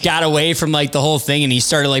great pick. got away from like the whole thing and he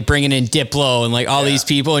started like bringing in Diplo and like all these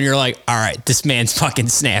people. And you're like, all right, this man's fucking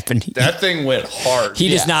snapping. That thing went hard. He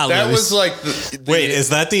does not That lose. was like the Wait, is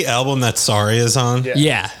that the album that Sorry is on? Yeah.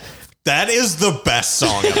 Yeah. That is the best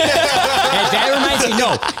song. Ever. That reminds me.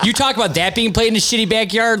 No, you talk about that being played in a shitty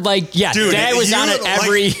backyard. Like, yeah, Dude, that was on it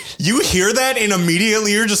every. Like, you hear that and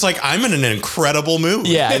immediately you're just like, I'm in an incredible mood.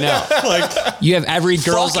 Yeah, I know. Like, You have every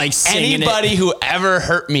girl's Fuck like singing anybody it. who ever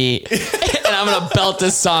hurt me, and I'm gonna belt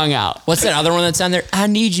this song out. What's that other one that's on there? I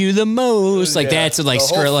need you the most. Like Yeah, that's like the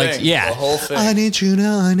whole Skrill. Like thing, yeah. the whole thing. need you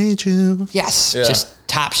now, I need you. Yes. Yeah. Just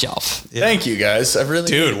top shelf. Thank you guys. I really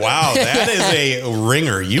Dude, wow, that is a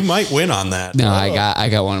ringer. You might win on that. No, I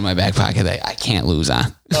got one in my back pocket that I can't lose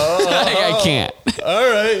on. I can't. All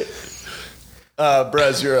right.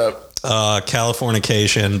 Brez, you're up.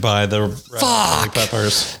 Californication by the Red Hot Chili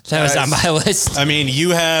Peppers. That was Nice. on my list. I mean, you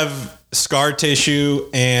have Scar Tissue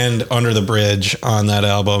and Under the Bridge on that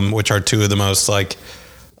album, which are 2 of the most like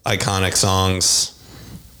iconic songs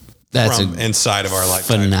That's from a inside of our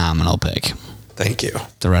lifetime. phenomenal pick. Thank you.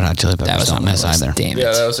 The Red Hot Chili That Peppers was don't on my miss list. either. Damn Yeah,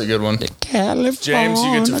 it. that was a good one. James,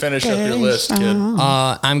 you get to finish up your list, kid.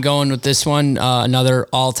 I'm going with this one. Another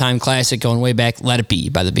all-time classic going way back. Let It Be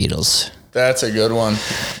by the Beatles. That's a good one.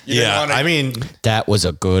 You didn't Yeah, wanna- I mean, That was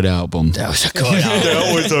a good album. That was a good album.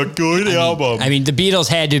 that was a good album. I mean, the Beatles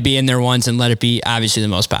had to be in there once, and Let It Be obviously the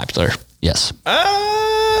most popular. Yes.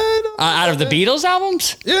 Out of the Beatles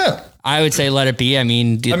albums, yeah. I would say Let It Be. I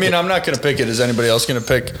mean, I'm not going to pick it. Is anybody else going to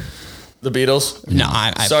pick the Beatles? no,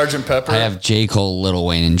 I Sergeant Pepper? I have J. Cole, Lil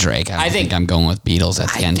Wayne, and Drake. I think I'm going with Beatles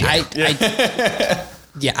at the end here.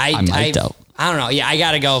 I might, though. I don't know. Yeah, I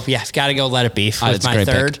gotta go. Yeah, gotta go. Let It Be with That's a my great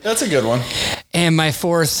third, That's a good one. and my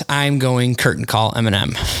fourth. I'm going Curtain Call,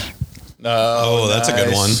 Eminem. Oh, that's a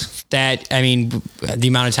good one. That I mean, the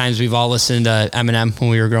amount of times we've all listened to Eminem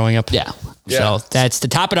when we were growing up. Yeah. Yeah. So that's to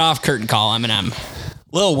top it off. Curtain Call, Eminem.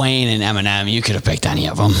 Lil Wayne and Eminem, you could have picked any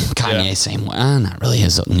of them. Kanye, Yeah. same way. Not really.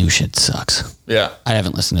 His new shit sucks. Yeah. I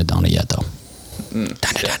haven't listened to Donda yet, though.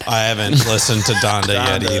 I haven't listened to Donda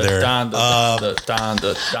yet either.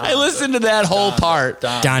 I listened to that whole part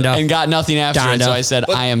Donda. and got nothing after it, Donda. so I said,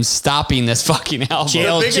 I am stopping this fucking album.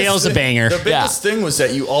 Jail's a banger. The biggest thing was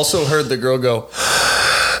that you also heard the girl go,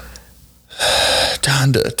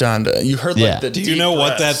 Donda. You heard Yeah. like the Do you know what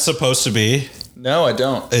that's? that's supposed to be? No, I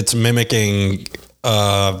don't. It's mimicking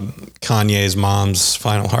Kanye's mom's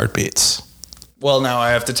final heartbeats. Well, now I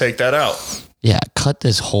have to take that out. Yeah, cut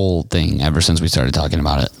this whole thing ever since we started talking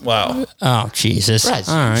about it. Wow. Oh Jesus! Brett,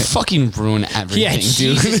 All right. fucking ruin everything, Yeah, dude.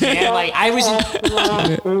 Jesus, man. Like I was.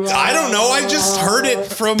 I don't know. I just heard it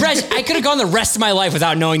from. Brett, I could have gone the rest of my life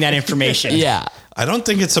without knowing that information. Yeah. I don't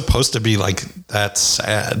think it's supposed to be like that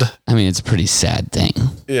sad. I mean, it's a pretty sad thing.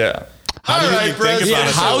 Yeah. How do you think Brez, about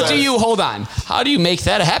it? How do you, hold on, how do you make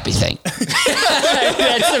that a happy thing?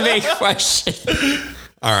 That's the big question.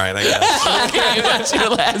 All right, I guess. Okay, what's your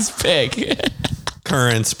last pick?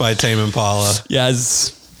 Currents by Tame Impala.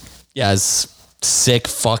 Yes. Sick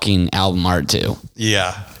fucking album art too.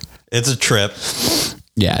 Yeah, it's a trip.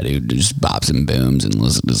 Yeah, dude, just bops and booms and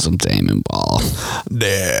listen to some Tame Impala.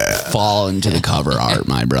 Yeah. Fall into the cover art,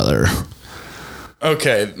 my brother.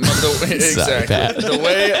 Okay, exactly. Pat.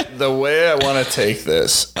 The way I want to take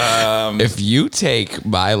this. If you take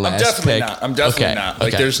my last pick, I'm definitely not.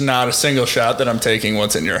 Like, there's not a single shot that I'm taking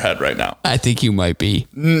what's in your head right now. I think you might be,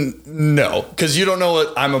 No, because you don't know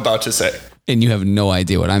what I'm about to say. and you have no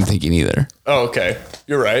idea what I'm thinking either. Oh, okay.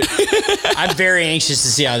 You're right. I'm very anxious to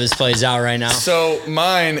see how this plays out right now. So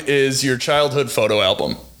mine is your childhood photo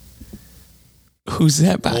album. Who's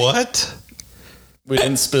that by? What? We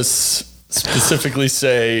didn't specifically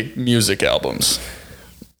say music albums.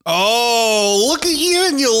 Oh, look at you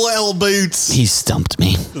in your little boots. He stumped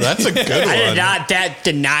me. That's a good one. That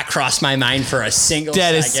did not cross my mind for a single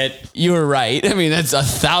That second. is, you were right. I mean, that's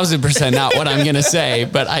 1,000% not what I'm going to say,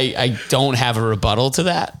 but I don't have a rebuttal to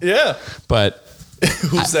that. Yeah. But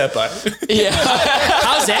Who's that by? yeah,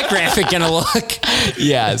 How's that graphic gonna look?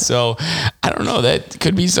 yeah. So I don't know. That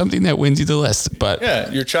could be something that wins you the list. But Yeah,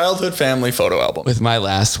 your childhood family photo album. with my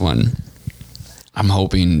last one, I'm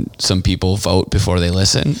hoping some people vote before they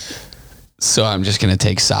listen. So I'm just going to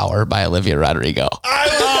take Sour by Olivia Rodrigo.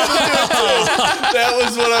 That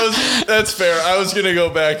was what I was. That's fair. I was gonna go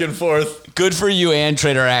back and forth. Good for You and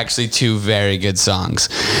Trade are actually two very good songs.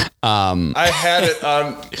 I had it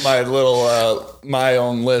on my little my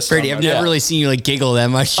own list. Brady, I've never really seen you like giggle that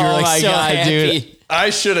much. You're Oh like my so God, happy. dude. I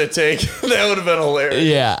should have taken. That would have been hilarious.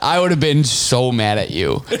 Yeah, I would have been so mad at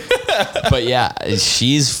you. But yeah,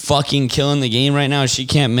 she's fucking killing the game right now. She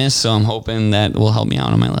can't miss, so I'm hoping that will help me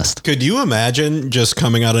out on my list. Could you imagine just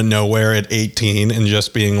coming out of nowhere at 18 and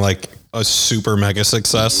just being like a super mega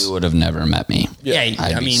success? You would have never met me. Yeah, I'd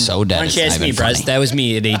I be mean, so dead. why don't It's you not ask me, even Brez? funny. That was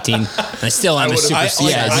me at 18. I still am a would've- super I- success.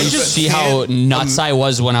 Yeah, I did you just see how can't- nuts I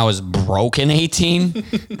was when I was broken 18?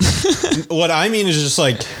 What I mean is just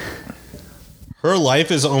like her life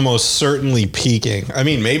is almost certainly peaking. I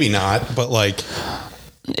mean, maybe not, but like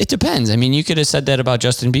It depends. I mean, you could have said that about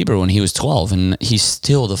Justin Bieber when he was 12, and he's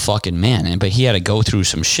still the fucking man. But he had to go through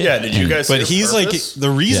some shit. Yeah. Did you guys? but see he's Purpose? like the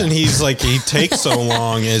reason Yeah. he's like he takes so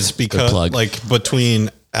long is because plug. like between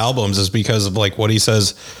albums is because of like what he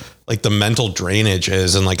says like the mental drainage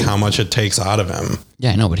is and like how much it takes out of him.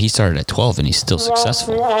 Yeah, I know, but he started at 12 and he's still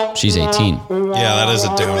successful. She's 18. Yeah, that is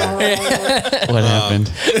a downer. What happened?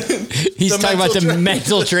 He's talking about the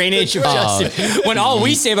mental drainage of Justin. When all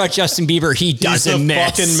we say about Justin Bieber, he He's the doesn't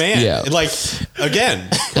miss. fucking man. Yeah. Like again,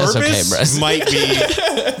 That's okay, Purpose Brez.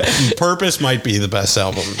 might be the best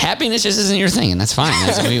album. Happiness just isn't your thing, and that's fine.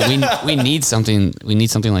 We need something. We need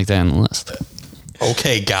something like that on the list.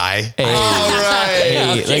 Okay, guy. Hey, All right.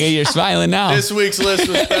 hey, look at you're smiling now. This week's list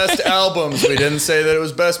was best albums. We didn't say that it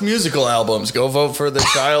was best musical albums. Go vote for the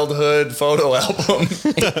childhood photo album.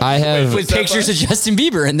 I have With pictures of Justin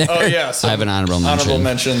Bieber in there. Oh yeah, I have an honorable mention. Honorable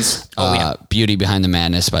mentions. Beauty Behind the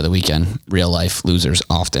Madness by The Weeknd. Real Life, Losers,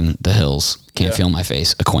 Often, The Hills, Can't Feel My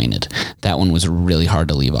Face, Acquainted. That one was really hard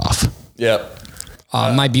to leave off. Yep.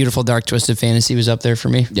 My Beautiful Dark Twisted Fantasy was up there for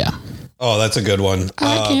me. Yeah. Oh, that's a good one.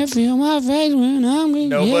 I can't feel my face when I'm with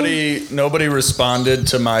you. Nobody responded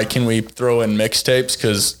to my "Can we throw in mixtapes?"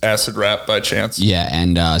 because Acid Rap by Chance. Yeah,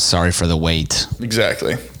 and Sorry for the Wait.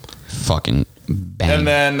 Exactly. Fucking bang. And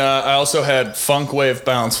then I also had Funk Wave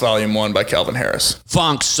Bounce Volume 1 by Calvin Harris.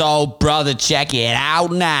 Funk Soul Brother, check it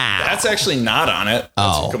out now. That's actually not on it.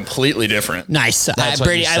 That's completely different. Nice. That's what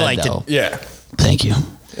Brady, you I said, liked though. it. Yeah. Thank you.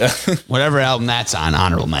 Whatever album that's on,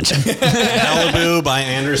 honorable mention. Malibu by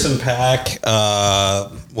Anderson .Paak.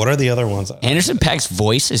 What are the other ones? Anderson .Paak's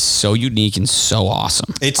voice is so unique and so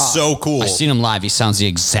awesome. It's so cool. I've seen him live. He sounds the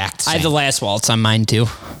exact I same. had the Last Waltz on mine too.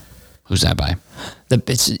 Who's that by?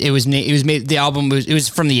 It was made. The album was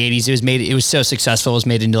from the 80s. It was so successful. It was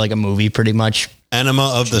made into like a movie, pretty much.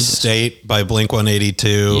 Enema of the State by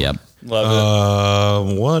Blink-182. Yep. Love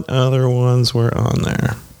it. What other ones were on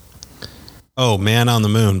there? Oh, Man on the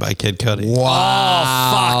Moon by Kid Cudi. Oh fuck!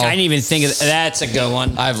 I didn't even think of that. That's a good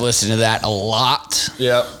one. I've listened to that a lot.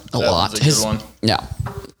 Yep. A lot. Was a good one. Yeah.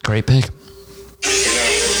 Great pick.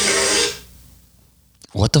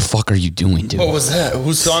 What the fuck are you doing, dude? What was that?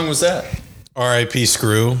 Whose song was that? R.I.P.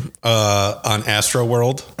 Screw on Astro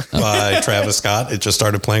World by Travis Scott. It just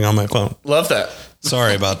started playing on my phone. Love that.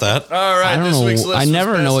 Sorry about that. All right. I don't this week's know. list I was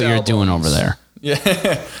never know best what you're albums. doing over there.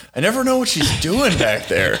 Yeah, I never know what she's doing back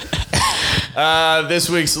there. This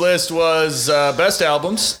week's list was best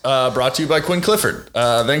albums, brought to you by Quinn Clifford.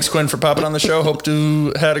 Thanks, Quinn, for popping on the show. Hope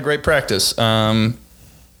you had a great practice.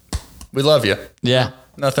 We love you. Yeah.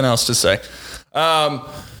 Nothing else to say.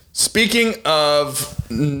 Speaking of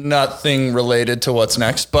nothing related to what's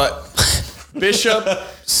next, but Bishop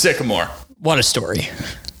Sycamore. What a story.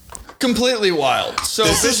 Completely wild. So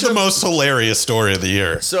This is the most hilarious story of the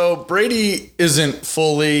year. So Brady isn't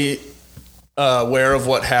fully aware of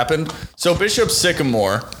what happened. So Bishop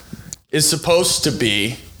Sycamore is supposed to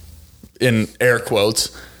be, in air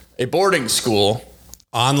quotes, a boarding school.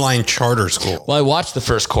 Online charter school. Well, I watched the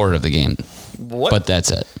first quarter of the game, What? but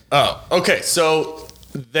that's it. Oh, okay. So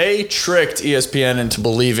they tricked ESPN into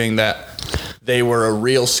believing that they were a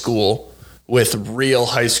real school with real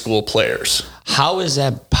high school players. How is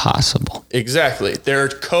that possible? Exactly. Their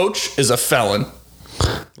coach is a felon.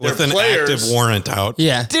 With Their an players- active warrant out.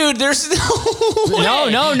 Yeah. Dude, there's no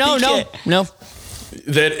way. No.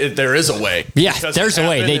 There is a way. Yeah, Because there's it a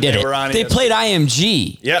way. happened They and did it. were on They ESPN. played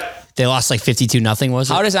IMG. Yep. They lost like 52-0, was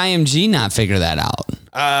it? How does IMG not figure that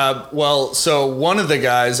out? Well, so one of the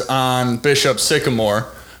guys on Bishop Sycamore,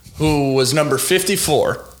 who was number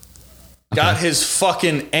 54, got his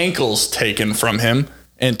fucking ankles taken from him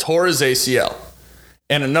and tore his ACL.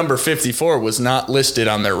 And a number 54 was not listed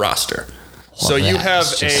on their roster. So you that have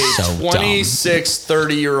is a just so 26,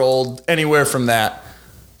 30-year-old, anywhere from that,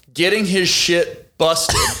 getting his shit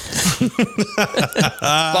busted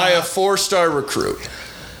by a 4-star recruit.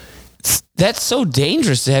 That's so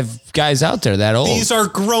dangerous to have guys out there that old. These are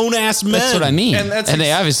grown ass men. That's what I mean. And And, that's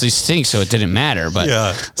they obviously stink, so it didn't matter. But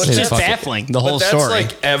Yeah. But say It's fuck it. baffling, the whole But that's story.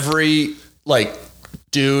 like every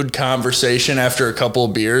dude conversation after a couple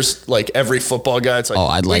of beers. Like every football guy, it's like, Oh,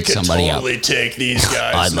 I'd we light could somebody up. totally take these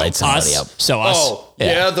guys. I'd light somebody up. So us. Oh,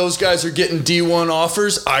 yeah. those guys are getting D1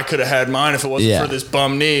 offers. I could have had mine if it wasn't Yeah. for this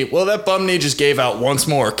bum knee. Well, that bum knee just gave out once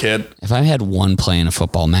more, kid. If I had one play in a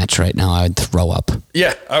football match right now, I would throw up.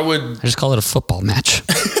 Yeah, I would. I just call it a football match.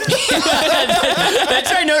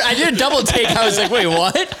 That's right. No, I did a double take. I was like, wait,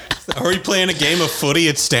 what? Are we playing a game of footy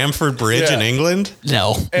at Stamford Bridge Yeah. in England?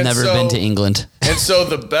 No, And never so- been to England. And so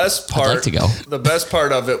the best part, like to go. The best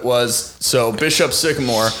part of it was, so Bishop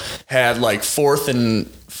Sycamore had like 4th and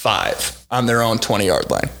 5 on their own 20-yard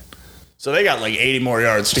line. So they got like 80 more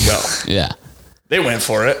yards to go. Yeah. They went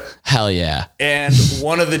for it. Hell yeah. And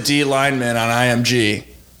one of the D linemen on IMG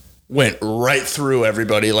went right through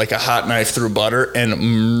everybody like a hot knife through butter and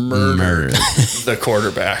murdered the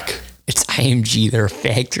quarterback. It's IMG, they're a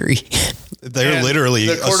factory. They're And literally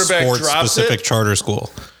the a quarterback drops sports-specific it. charter school.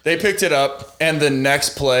 They picked it up, and the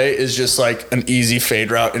next play is just like an easy fade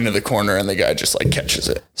route into the corner, and the guy just like catches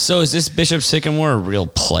it. So is this Bishop Sycamore a real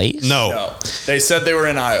place? No, No, they said they were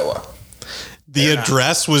in Iowa. the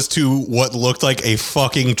address was to what looked like a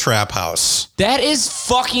fucking trap house. That is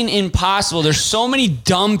fucking impossible. There's so many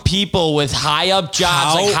dumb people with high up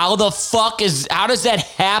jobs. How- Like, how does that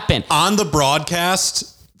happen? On the broadcast,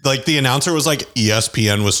 like the announcer was like,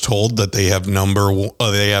 ESPN was told that they have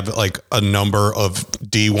like a number of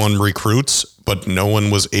D1 recruits, but no one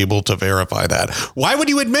was able to verify that. Why would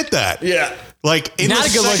you admit that? Yeah. Like in Not the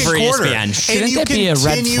a good look second for quarter, ESPN. and Shouldn't you that be a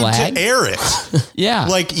red continue flag? to air it. Yeah.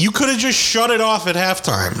 Like you could have just shut it off at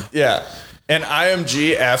halftime. Yeah. And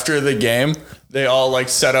IMG, after the game, they all like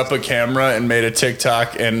set up a camera and made a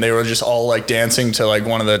TikTok, and they were just all like dancing to like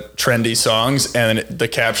one of the trendy songs. And the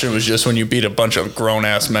caption was just, when you beat a bunch of grown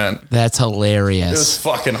ass men. That's It was hilarious.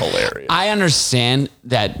 fucking hilarious. I understand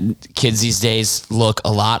that kids these days look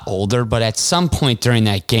a lot older, but at some point during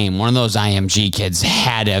that game, one of those IMG kids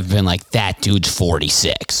had to have been like, that dude's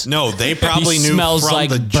 46. No, they probably he knew smells from like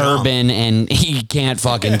the jump. bourbon and he can't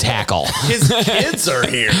fucking tackle. His kids are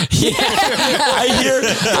here.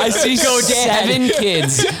 I see 7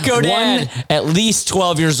 kids. Go One Dad. at least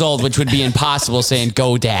 12 years old, which would be impossible, saying,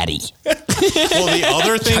 go daddy. Well, the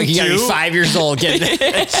other thing You gotta be too, 5 years old. Getting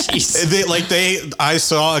Jeez. I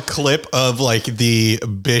saw a clip of like the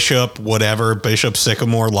Bishop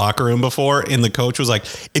Sycamore locker room before, and the coach was like,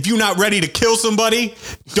 if you're not ready to kill somebody,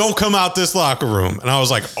 don't come out this locker room. And I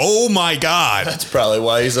was like, oh my God. That's probably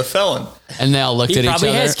why he's a felon. And they all looked He at each probably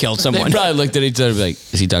other. has killed someone. They probably looked at each other and be like,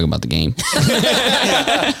 is he talking about the game?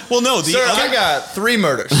 Well, no, the Sir, other, I got 3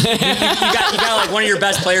 murders. you got like one of your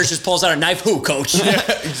best players just pulls out a knife. Who, coach?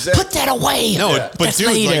 Put that away. no, but That's dude,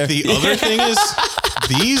 later. like the other thing is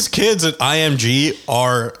these kids at IMG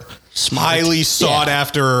are highly sought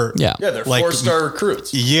after. Yeah. Yeah, they're like, 4-star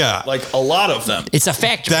recruits. Yeah. Like a lot of them. It's a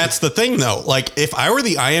factory. That's the thing, though. Like, if I were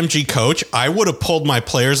the IMG coach, I would have pulled my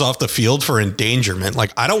players off the field for endangerment.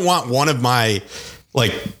 Like, I don't want one of my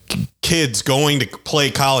like kids going to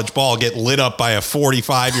play college ball get lit up by a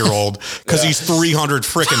 45-year-old because he's 300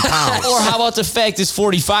 freaking pounds. Or how about the fact this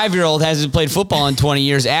 45-year-old hasn't played football in 20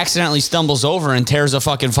 years, accidentally stumbles over and tears a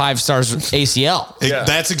fucking 5-stars ACL?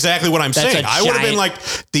 That's exactly what I'm saying. a I would have been giant-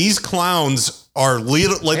 like, these clowns are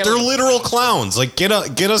they're literal clowns. Like, get us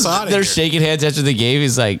out of They're here. shaking hands after the game.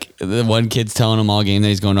 He's like, the one kid's telling him all game that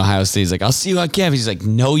he's going to Ohio State. He's like, I'll see you on campus. He's like,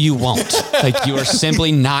 no, you won't. Like, you are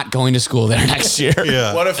simply not going to school there next year.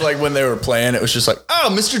 Yeah. What if, like, when they were playing, it was just like, oh,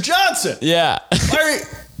 Mr. Johnson. Yeah.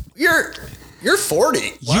 You're 40.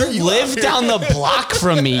 Why are You you live out here? down the block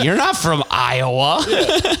from me. You're not from Iowa.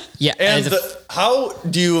 Yeah. And how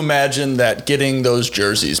do you imagine that getting those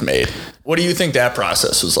jerseys made? What do you think that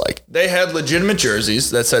process was like? They had legitimate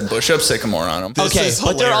jerseys that said Bush Up Sycamore on them. Okay, is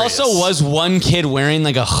but there hilarious. also was one kid wearing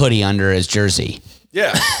like a hoodie under his jersey.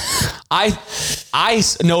 Yeah. I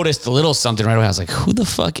noticed a little something right away. I was like, who the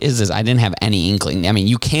fuck is this? I didn't have any inkling. I mean,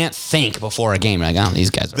 you can't think before a game. Like, oh,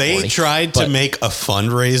 these guys are They 40. tried to But- make a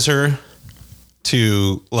fundraiser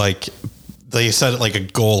to, like, they set like a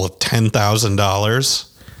goal of $10,000.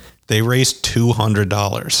 They raised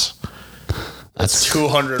 $200. That's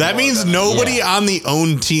 200. That more means than- nobody on the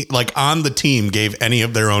own team, like on the team, gave any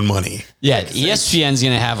of their own money. Yeah, ESPN's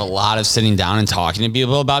going to have a lot of sitting down and talking to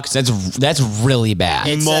people about because that's really bad.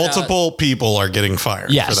 It's Multiple people are getting fired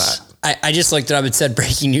for Yes. that. I just looked it up. It said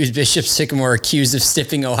breaking news: Bishop Sycamore accused of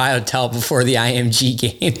stiffing Ohio Hotel before the IMG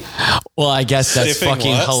game. Well, I guess that's Stiffing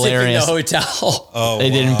fucking what? hilarious. Stiffing the hotel. Oh, They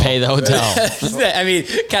didn't pay the hotel. I mean,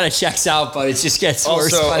 kind of checks out, but it just gets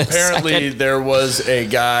worse. Also, by the apparently, second. there was a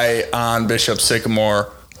guy on Bishop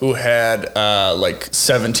Sycamore who had like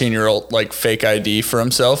 17-year-old like fake ID for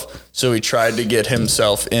himself. So he tried to get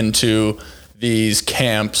himself into these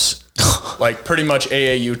camps, like pretty much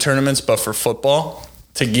AAU tournaments, but for football,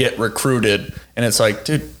 to get recruited. And it's like,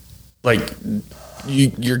 dude, like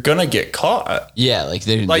you're gonna get caught. Yeah, like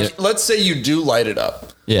they Like, let's say you do light it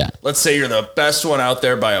up. yeah. Let's say you're the best one out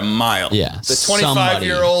there by a mile. Yeah, The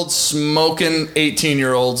 25-year-old smoking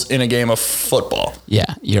 18-year-olds in a game of football. Yeah,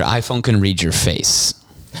 your iPhone can read your face.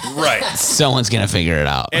 Right. Someone's going to figure it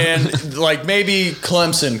out. And like maybe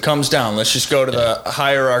Clemson comes down. Let's just go to the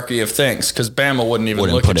hierarchy of things because Bama wouldn't even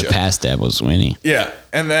Wouldn't look put at it you. past Dabo Swinney. Yeah.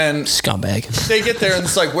 And then Scumbag. they get there and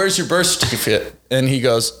it's like, where's your birth certificate? And he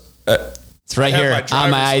goes, It's right have here my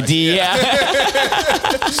on my driver's ID. Yeah.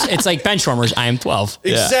 It's like benchwarmers. I am 12.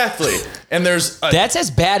 exactly. And there's That's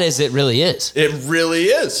as bad as it really is. it really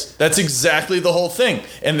is. That's exactly the whole thing.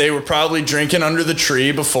 And they were probably drinking under the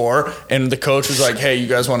tree before. And the coach was like, hey, you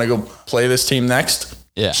guys want to go play this team next?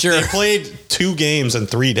 Yeah. They played 2 games in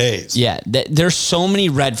 3 days. Yeah. There's so many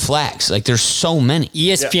red flags. Like, there's so many.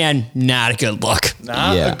 ESPN, not a good look.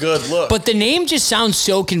 Not Yeah. a good look. But the name just sounds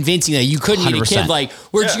so convincing that you couldn't need a 100%. kid like,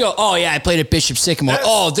 where'd you go? Oh, yeah, I played at Bishop Sycamore.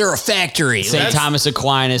 Oh, they're a factory. St. Like, Thomas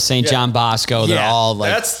Aquinas, St. John Bosco, they're Yeah. all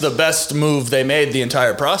like, that's the best move they made the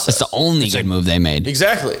entire process. that's the only good move they made.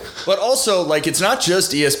 Exactly. But also, like, it's not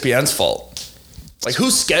just ESPN's fault. Like,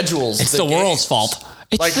 who schedules it's the games? world's fault.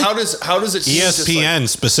 Like, how does it just, like, ESPN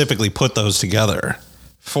specifically put those together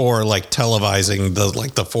for like televising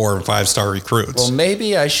the 4 and 5 star recruits. well,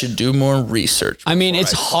 maybe I should do more research. I mean,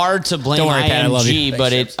 it's hard to blame Don't worry, Pat, I love you. IMG,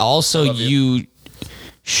 but Thanks, it also you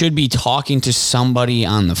should be talking to somebody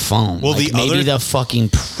on the phone. Well, Like, the maybe other- the fucking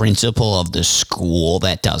principal of the school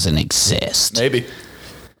that doesn't exist. Maybe.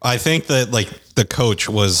 I think that like the coach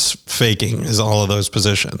was faking all of those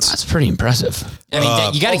positions. That's pretty impressive. I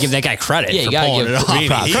mean, you got to give that guy credit. Yeah, for you gotta pulling give it off.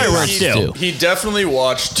 props. Credit where it's due. He definitely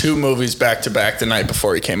watched 2 movies back to back the night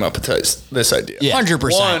before he came up with this idea. Yeah.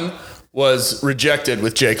 100%. One was Rejected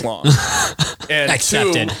with Jake Long. And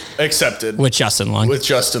Accepted. 2, Accepted. With Justin Long. With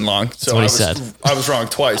Justin Long. So what he I said. was wrong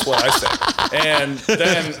twice, what I said. And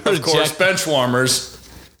then, of course, Benchwarmers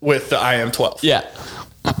with the IM12. Yeah.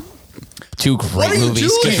 2 great What are you movies.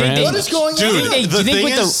 doing? Good for him. What is going Dude, on? think- do the you think thing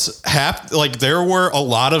with the- is, there were a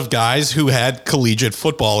lot of guys who had collegiate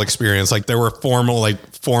football experience. Like there were former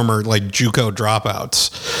JUCO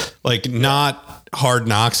dropouts, like not Hard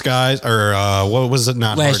Knocks guys, or what was it?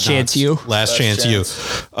 Not Last Hard Chance Knocks. U. Last Chance U.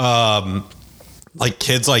 Like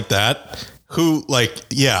kids like that who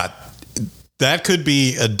that could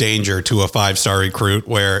be a danger to a 5-star recruit.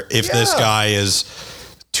 Where if this Yeah. guy is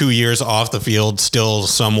 2 years off the field, still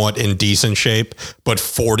somewhat in decent shape, but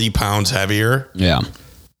 40 pounds heavier, Yeah.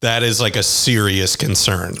 that is like a serious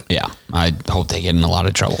concern. Yeah. I hope they get in a lot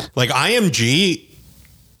of trouble. Like IMG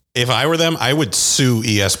If I were them, I would sue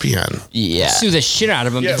ESPN. Yeah. Sue the shit out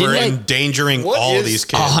of them. Yeah, For Didn't they- endangering What all is- these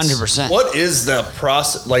kids. 100%. What is the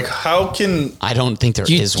process? Like, how can I don't think there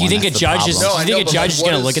do you, is do you one. think a That's the judge is? problem. No, I do you think know, a but, judge like, is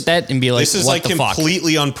going to what look is- at that and be like, This is "What like the fuck?"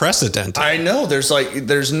 completely unprecedented. I know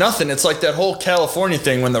there's nothing. It's like that whole California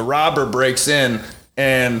thing when the robber breaks in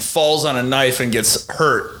and falls on a knife and gets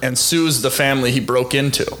hurt and sues the family he broke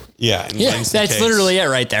into. Yeah. and Yeah, wins the that's case. literally it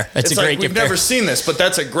right there. That's It's a like great we've comparison. never seen this, but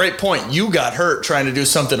that's a great point. You got hurt trying to do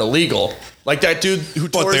something illegal. Like that dude who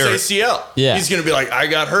But tore his they're- ACL. Yeah. He's going to be like, I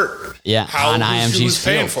got hurt. Yeah, How, on who's IMG's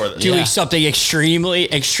paying field. for this? doing Yeah. something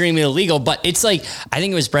extremely illegal, but it's like, I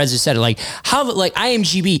think it was Brez who said it, like, how, like,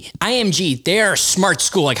 IMG, they're a smart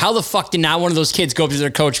school. Like, how the fuck did not one of those kids go up to their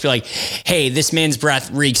coach and be like, hey, this man's breath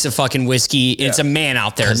reeks of fucking whiskey. It's a man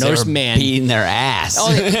out there. 'Cause they Notice were man. beating their ass. Oh,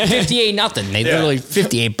 58-0. They literally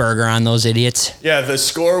 58 burger on those idiots. Yeah, the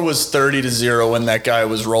score was 30-0 when that guy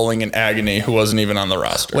was rolling in agony who wasn't even on the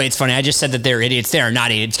roster. Wait, it's funny. I just said that they're idiots. They are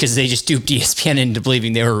not idiots because they just duped ESPN into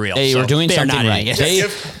believing they were real. They So were doing they are something not right.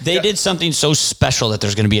 idiots. They did something so special that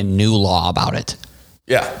there's going to be a new law about it.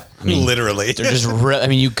 Yeah. Literally. They're just I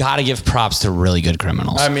mean, you got to give props to really good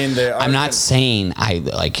criminals. I mean, they are. I'm not saying I'm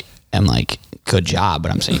like good job,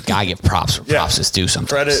 but I'm saying you got to give props where props is due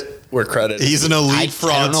sometimes. Credit where credit. He's an elite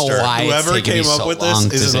fraudster. I don't know why it's Whoever taken me came up so with long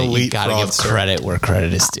this to is say an you elite gotta give fraudster. credit where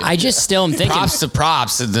credit is due. I just still am thinking. props to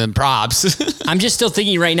props and then props. I'm just still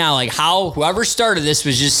thinking right now, like how whoever started this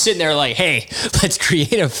was just sitting there like, hey, let's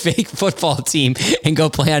create a fake football team and go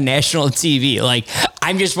play on national TV. Like,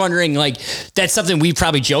 I'm just wondering, like, that's something we've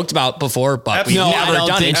probably joked about before, but we've No, never I don't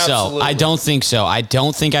done think it. so. Absolutely. I don't think so. I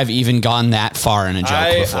don't think I've even gone that far in a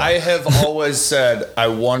joke before. I have always said, I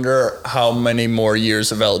wonder how many more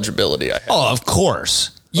years of eligibility I have. oh, of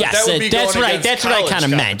course. Yes, that would be that's going what I. against That's what I college kind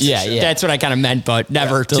of meant. competition. Yeah. That's what I kind of meant, but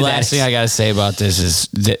never The to that. last thing I gotta say about this is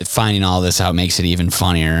that finding all this out makes it even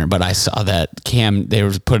funnier. But I saw that they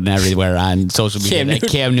were putting everywhere on social media Cam that Newton.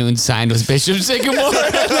 Cam Newton signed with Bishop Sycamore.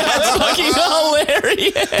 That's fucking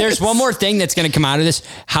hilarious. There's one more thing that's going to come out of this.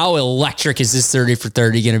 How electric is this 30 for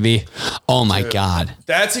 30 going to be? Oh my god.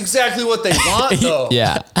 That's exactly what they want, though.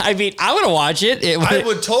 Yeah. I mean, I'm going to watch it. I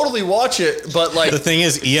would totally watch it, but like, The thing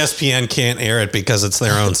is, ESPN can't air it because it's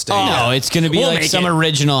their own station. No, it's gonna be We'll like make some it.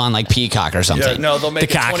 original on like Peacock or something. yeah, no, they'll make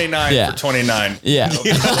The it cock. 29 Yeah. for 29. Yeah.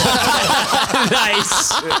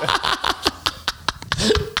 nice.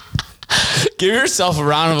 Give yourself a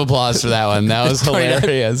round of applause for that one. That was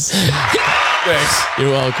hilarious. Thanks.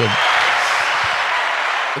 You're welcome.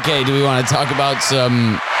 Okay, do we want to talk about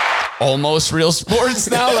some almost real sports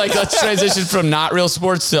now? Like, let's transition from not real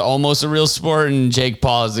sports to almost a real sport. And Jake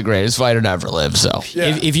Paul is the greatest fighter to ever live. So,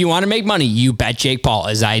 Yeah. If you want to make money, you bet Jake Paul,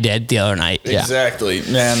 as I did the other night. Yeah. Exactly,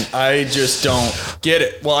 man. I just don't get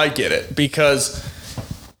it. Well, I get it because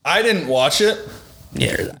I didn't watch it,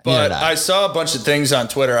 Yeah. but did I saw a bunch of things on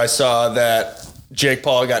Twitter. I saw that Jake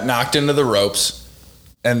Paul got knocked into the ropes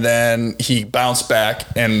and then he bounced back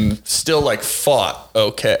and still like fought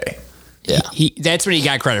okay. yeah. That's what he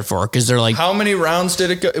got credit for because they're like How many rounds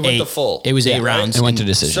did it go? It went eight. the full. It was eight Yeah, rounds. It went to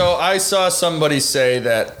decision. So I saw somebody say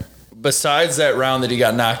that besides that round that he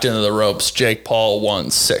got knocked into the ropes, Jake Paul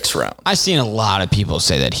won 6 rounds. I've seen a lot of people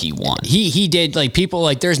say that he won. He did, like, people,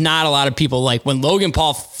 like, there's not a lot of people, like, when Logan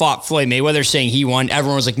Paul fought Floyd Mayweather saying he won,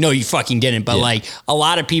 everyone was like, no, you fucking didn't. But, like, a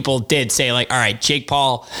lot of people did say, like, all right, Jake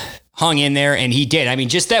Paul hung in there, and he did. I mean,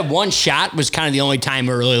 just that one shot was kind of the only time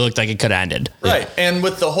it really looked like it could have ended. Right. And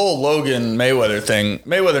with the whole Logan Mayweather thing,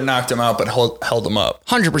 Mayweather knocked him out but held him up.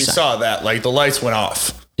 100%. We saw that. Like, the lights went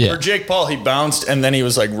off. Yeah. For Jake Paul, he bounced and then he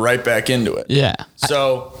was like right back into it. Yeah.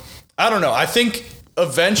 So, I don't know. I think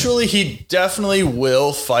eventually he definitely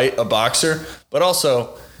will fight a boxer, but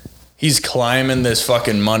also he's climbing this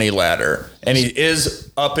fucking money ladder and he is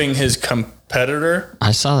upping his competitor.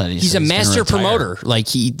 I saw that. He's a master promoter.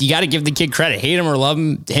 Like, you got to give the kid credit. Hate him or love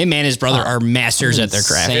him, him and his brother are masters at their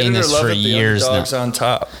craft. Saying Hate it or this love for it, the years now. underdog's on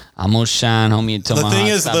top. I'm gonna shine, homie, until The my thing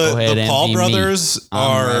heart is, stop. the Go ahead, Paul envy me. brothers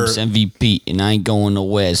I'm are- Raps MVP, and I ain't going to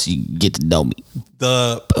West. You get to know me.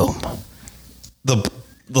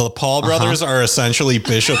 The Paul brothers are essentially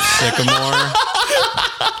Bishop Sycamore.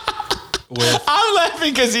 With I'm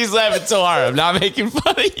laughing because he's laughing so hard. I'm not making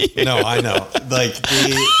fun of you. no, I know. Like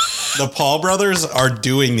the Paul brothers are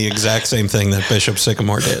doing the exact same thing that Bishop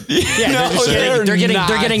Sycamore did. Yeah, No, they're they're getting not.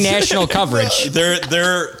 national coverage.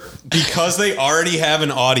 They're because they already have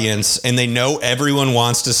an audience and they know everyone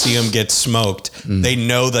wants to see them get smoked. They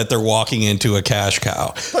know that they're walking into a cash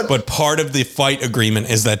cow. But part of the fight agreement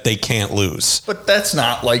is that they can't lose. But that's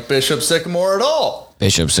not like Bishop Sycamore at all.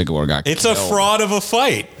 Bishop Sycamore got It's a fraud of a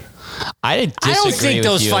fight. I I don't think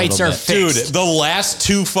those fights are Dude, fixed. the last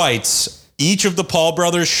 2 fights, each of the Paul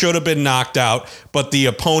brothers should have been knocked out, but the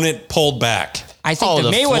opponent pulled back. I think the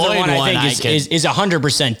Mayweather one, I think, is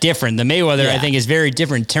 100% different. The Mayweather, I think, is very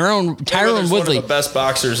different. Tyron Mayweather's Woodley, one of the best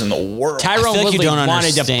boxers in the world. Tyron Woodley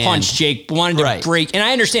wanted to punch Jake, wanted to break, and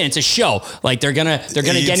I understand it's a show. Like they're gonna get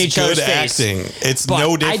in each other's face. It's but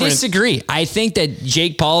no different. I disagree. I think that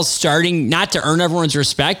Jake Paul's starting not to earn everyone's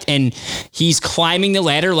respect, and he's climbing the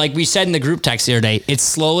ladder. Like we said in the group text the other day, it's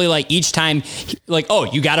slowly like each time, like, oh,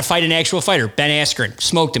 you got to fight an actual fighter. Ben Askren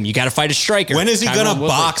smoked him. You got to fight a striker. When is he going to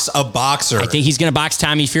box a boxer? I think he's going to box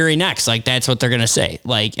Tommy Fury next. Like that's what they're going to say.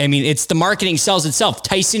 Like, I mean, it's the marketing sells itself.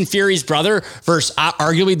 Tyson Fury's brother versus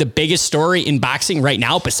arguably the biggest story in boxing right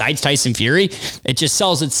now, besides Tyson Fury, it just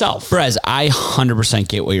sells itself. Perez, I 100%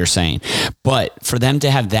 get what you're saying, but for them to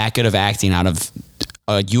have that good of acting out of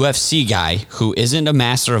a UFC guy who isn't a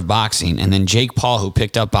master of boxing, and then Jake Paul, who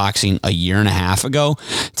picked up boxing a year and a half ago,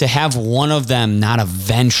 to have one of them not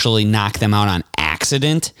eventually knock them out on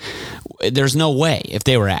accident, there's no way if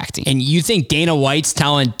they were acting. And you think Dana White's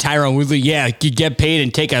telling Tyron Woodley, yeah, you get paid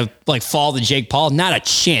and take a fall to Jake Paul? Not a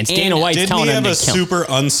chance. Dana White's telling him to kill. Didn't he have a super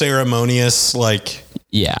unceremonious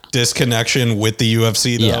disconnection with the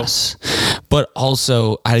UFC though? Yes. But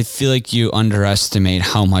also, I feel like you underestimate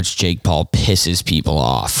how much Jake Paul pisses people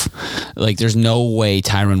off. Like, there's no way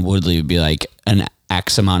Tyron Woodley would be like an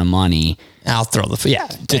X amount of money. I'll throw the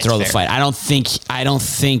the fight. I don't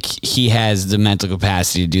think he has the mental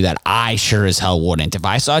capacity to do that. I sure as hell wouldn't. If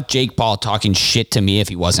I saw Jake Paul talking shit to me, if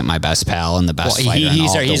he wasn't my best pal and the best fighter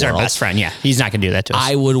he's our best friend. Yeah, he's not gonna do that to us.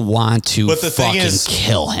 I would want to but the thing is,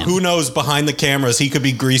 kill him. Who knows behind the cameras? He could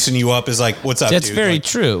be greasing you up. Is like, what's up? That's dude? very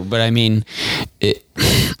true. But I mean,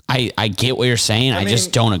 I get what you're saying. I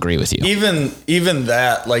just don't agree with you. Even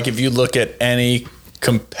that, like if you look at any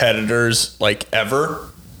competitors, like ever.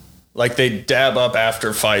 Like they dab up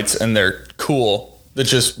after fights and they're cool. They're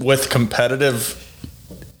just with competitive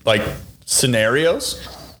like scenarios.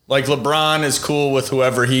 Like LeBron is cool with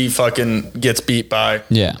whoever he fucking gets beat by.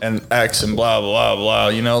 Yeah. And X and blah, blah, blah.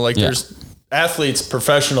 You know, like there's athletes,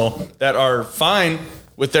 professional, that are fine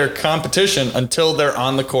with their competition until they're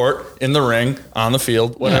on the court, in the ring, on the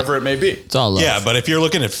field, whatever it may be. It's all love. Yeah, but if you're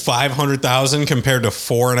looking at 500,000 compared to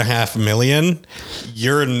 4.5 million,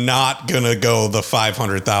 you're not gonna go the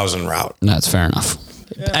 500,000 route. That's fair enough.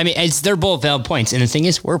 Yeah. I mean, they're both valid points, and the thing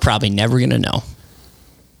is, we're probably never gonna know.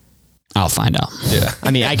 I'll find out. Yeah.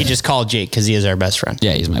 I mean, I could just call Jake because he is our best friend.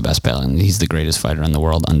 Yeah, he's my best pal, and he's the greatest fighter in the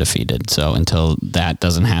world, undefeated. So until that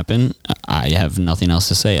doesn't happen, I have nothing else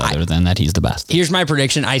to say other than that he's the best. Here's my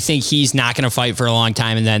prediction. I think he's not going to fight for a long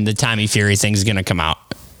time, and then the Tommy Fury thing is going to come out.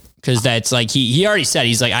 Because that's like, he already said,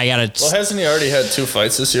 he's like, I got to... Well, hasn't he already had 2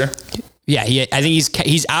 fights this year? Yeah, I think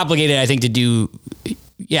he's obligated, I think, to do...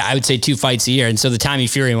 Yeah, I would say 2 fights a year. And so the Tommy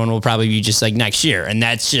Fury one will probably be just like next year. And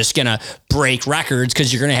that's just going to break records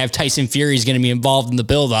because you're going to have Tyson Fury's going to be involved in the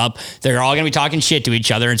buildup. They're all going to be talking shit to each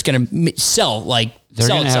other. It's going to sell like They're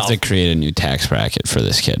going to have to create a new tax bracket for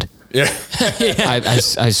this kid. Yeah.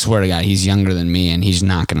 I swear to God, he's younger than me and he's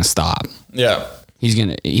not going to stop. Yeah. He's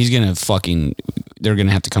gonna fucking. They're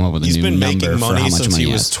gonna have to come up with a new number for how much since money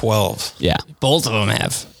he was 12. Yeah, both of them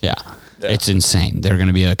have. Yeah. It's insane. They're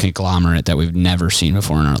gonna be a conglomerate that we've never seen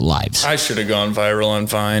before in our lives. I should have gone viral on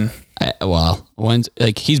Vine.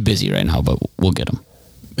 He's busy right now, but we'll get him.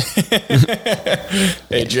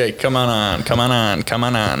 Hey Jake, come on. Wouldn't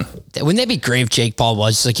that be great if Jake Paul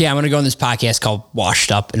was just like, yeah, I'm gonna go on this podcast called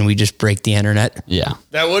Washed Up, and we just break the internet? Yeah,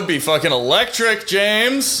 that would be fucking electric,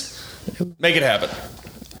 James. Make it happen.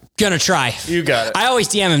 Gonna try. You got it. I always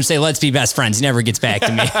DM him and say, let's be best friends. He never gets back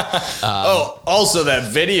to me. Also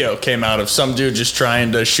that video came out of some dude just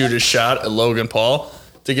trying to shoot his shot at Logan Paul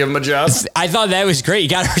to give him a job. I thought that was great. You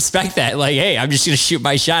got to respect that. Like, hey, I'm just going to shoot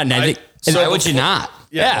my shot. And I think, why would you not?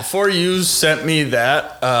 Yeah. Before you sent me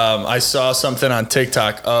that, I saw something on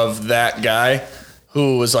TikTok of that guy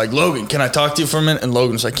who was like, Logan, can I talk to you for a minute? And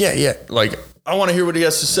Logan was like, yeah. Like, I want to hear what he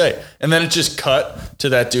has to say. And then it just cut to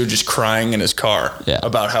that dude just crying in his car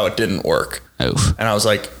about how it didn't work. Oof. And I was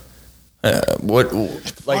like, what?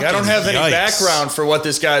 Like, I don't have any background for what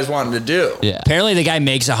this guy's wanting to do. Yeah. Apparently the guy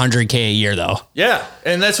makes $100K a year though. Yeah.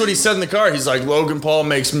 And that's what he said in the car. He's like, Logan Paul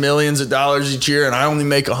makes millions of dollars each year and I only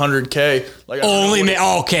make $100K. Like,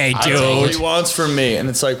 okay, dude. I don't know what he wants from me. And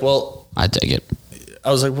it's like, well, I take it.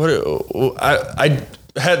 I was like, what? I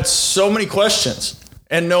had so many questions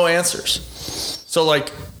and no answers. So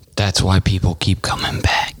like, That's why people keep coming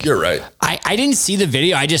back. You're right. I didn't see the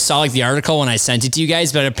video. I just saw like the article when I sent it to you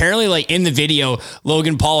guys. But apparently, like in the video,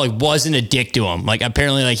 Logan Paul like wasn't a dick to him. Like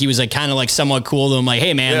apparently, like he was like kind of like somewhat cool to him. Like,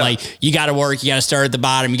 hey man, like you got to work, you got to start at the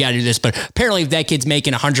bottom, you got to do this. But apparently, if that kid's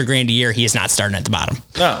making $100,000 a year, he is not starting at the bottom.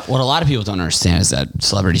 No. What a lot of people don't understand is that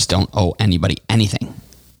celebrities don't owe anybody anything.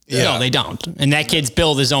 Yeah. No, they don't. And that kid's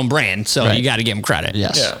built his own brand, so Right. you got to give him credit.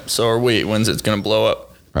 Yes. Yeah. So are we. When's it going to blow up?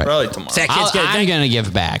 Right. Probably tomorrow. That kid's gonna, I'm going to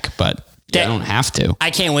give back, but I don't have to. I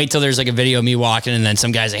can't wait till there's like a video of me walking and then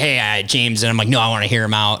some guy's like, hey, I had James. And I'm like, no, I want to hear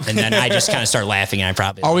him out. And then I just kind of start laughing and I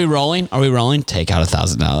probably. Are we rolling? Are we rolling? Take out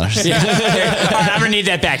 $1,000. All right, I'm going to need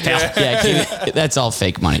that back, pal. Yeah, that's all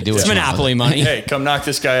fake money. Do It's what you want Monopoly with money. Hey, come knock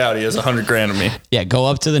this guy out. He has $100,000 of me. it. Yeah, go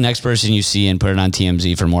up to the next person you see and put it on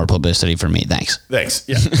TMZ for more publicity for me. Thanks. Thanks.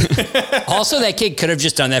 Yeah. Also, that kid could have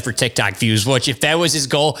just done that for TikTok views, which if that was his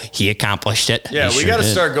goal, he accomplished it. Yeah, He we sure got to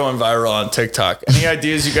did. start going viral on TikTok. Any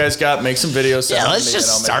ideas you guys got? Make some videos. send Yeah, them to let's me,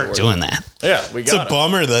 just and I'll make it start work. doing that. Yeah, we It's a got it.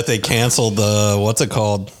 bummer that they canceled the, what's it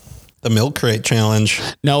called? The milk crate challenge.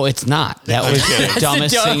 No, it's not. That was the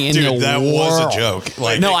dumbest thing in the Dude, that world. was a joke.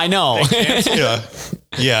 Like, No, I know. yeah.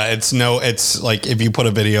 Yeah, it's like if you put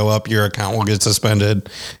a video up, your account will get suspended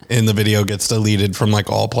and the video gets deleted from like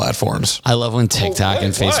all platforms. I love when TikTok why?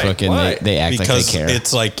 and Facebook Why? and they act Because like they care.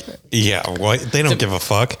 it's like, yeah, what? They don't give a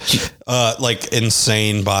fuck. Like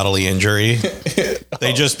insane bodily injury.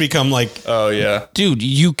 They just become like, Oh, yeah. Dude,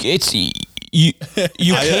 you can't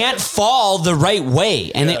fall the right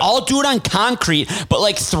way, and they all do it on concrete, but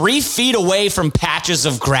like 3 feet away from patches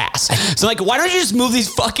of grass. So like, why don't you just move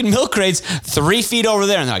these fucking milk crates 3 feet over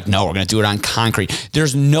there? And they're like, no, we're gonna do it on concrete.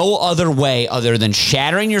 There's no other way other than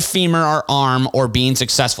shattering your femur or arm or being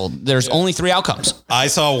successful. There's only 3 outcomes. I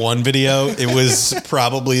saw one video. It was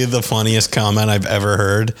probably the funniest comment I've ever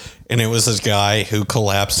heard. And it was this guy who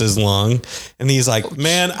collapsed his lung. And he's like,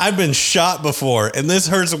 man, I've been shot before. And this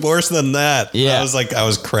hurts worse than that. Yeah. I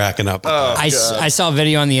was cracking up. At that. I saw a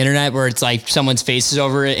video on the internet where it's like someone's face is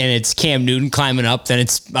over it and it's Cam Newton climbing up. Then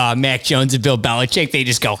it's Mac Jones and Bill Belichick. They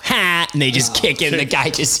just go, ha, and they just kick it and the guy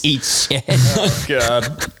just eats shit.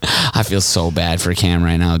 God. I feel so bad for Cam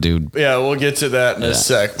right now, dude. Yeah, we'll get to that in a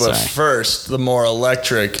sec. But sorry. first, the more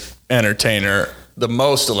electric entertainer, the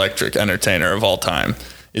most electric entertainer of all time,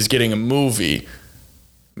 is getting a movie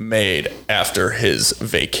made after his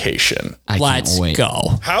vacation. I Let's can't wait. go.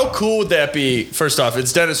 How cool would that be? First off,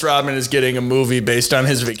 it's Dennis Rodman is getting a movie based on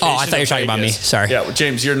his vacation. Oh, I thought you were in talking about me. Vegas. Sorry. Yeah, well,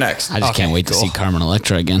 James, you're next. I just can't wait to see Carmen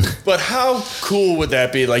Electra again. But how cool would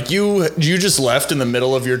that be? Like you just left in the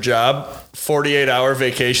middle of your job, 48-hour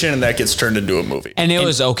vacation, and that gets turned into a movie. And it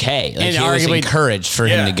was okay. Like, and he was arguably- encouraged for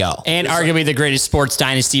him to go. And arguably the greatest sports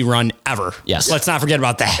dynasty run ever. Yes. Let's not forget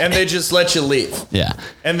about that. And they just let you leave. Yeah.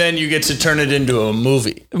 And then you get to turn it into a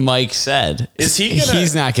movie. Mike said, Is he gonna-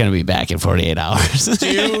 He's not going to be back in 48 hours.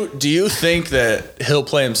 Do you think that he'll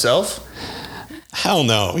play himself? Hell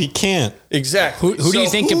no, he can't. Exactly. Who do you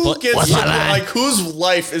think can play- What's my line? like whose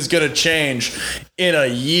life is going to change in a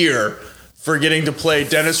year for getting to play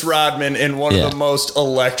Dennis Rodman in one Yeah. of the most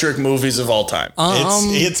electric movies of all time?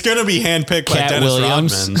 It's going to be handpicked by Cat Dennis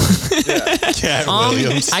Williams. Rodman. Cat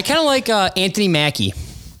Williams. I kind of like Anthony Mackie.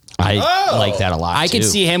 I like that a lot. I could too.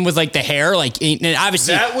 see him with like the hair, like and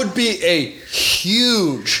obviously. That would be a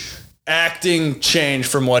huge acting change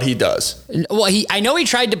from what he does. Well, I know he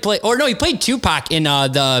tried to play, or no, he played Tupac in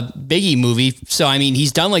the Biggie movie. So I mean,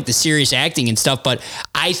 he's done like the serious acting and stuff. But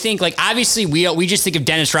I think like obviously we just think of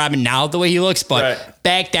Dennis Rodman now the way he looks, but Right.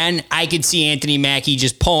 back then I could see Anthony Mackie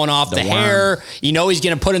just pulling off the worm. hair. You know, he's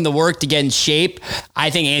gonna put in the work to get in shape. I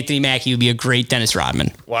think Anthony Mackie would be a great Dennis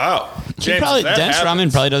Rodman. Wow. He James, probably, if that Dennis happens-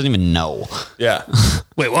 Rodman probably doesn't even know. Yeah.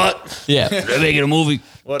 Wait, what? Yeah. They're making a movie.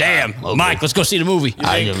 Damn, Mike, let's go see the movie.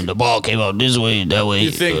 The ball came out this way, that way.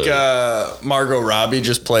 You think Margot Robbie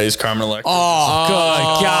just plays Carmen Electra? Oh,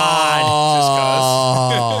 good God.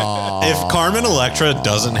 Just 'cause? If Carmen Electra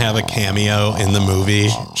doesn't have a cameo in the movie,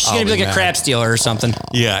 She's gonna be like a crap stealer or something.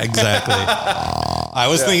 Yeah, exactly. I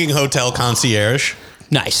was thinking Hotel Concierge.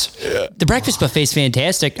 Nice. The breakfast buffet's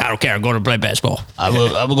fantastic. I don't care. I'm going to play basketball. I'm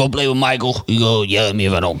gonna go play with Michael. You go yell at me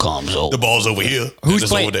if I don't come. So The ball's over here. Who's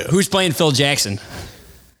It's playing? over there. Who's playing Phil Jackson?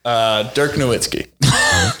 Dirk Nowitzki.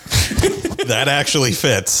 That actually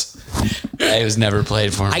fits. I was never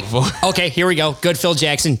played for him before. Okay, here we go. Good Phil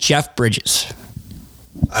Jackson. Jeff Bridges.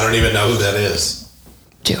 I don't even know who that is.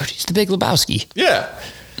 Dude, he's the Big Lebowski. Yeah.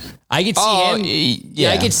 I could see him.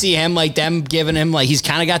 yeah. I could see him like them giving him like he's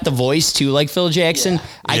kind of got the voice too, like Phil Jackson.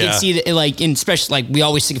 I Yeah. could see that like in especially like we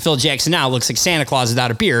always think of Phil Jackson now looks like Santa Claus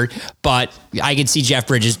without a beard, but I could see Jeff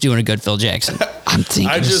Bridges doing a good Phil Jackson. I'm thinking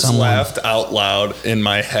I of just someone. laughed out loud in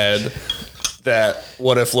my head that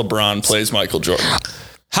what if LeBron plays Michael Jordan?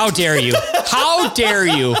 How dare you? How dare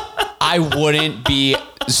you? I wouldn't be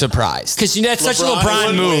surprised. Because that's such a LeBron LeBron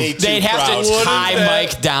would move. wait. They'd have to Wouldn't tie that-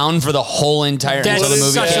 Mike down for the whole entire That's until the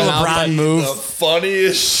movie such a came out. LeBron move. The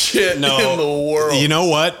funniest shit in the world. You know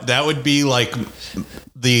what? That would be like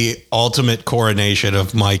the ultimate coronation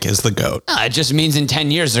of Mike as the GOAT. It just means in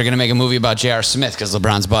 10 years they're going to make a movie about J.R. Smith because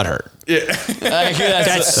LeBron's butthurt. Yeah.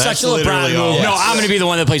 That's such a LeBron literally all move. it No, is. I'm going to be the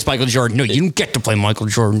one that plays Michael Jordan. No, you don't get to play Michael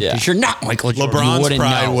Jordan. Yeah. You're not Michael Jordan. LeBron's wouldn't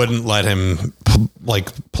pride know. wouldn't let him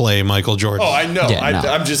play Michael Jordan. Oh, I know. Yeah, no.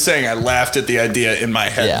 I'm just saying I laughed at the idea in my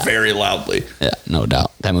head Yeah. very loudly. Yeah, no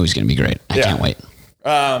doubt. That movie's going to be great. I Yeah. can't wait.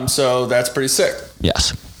 So that's pretty sick.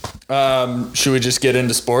 Yes. Should we just get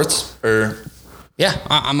into sports? Or Yeah,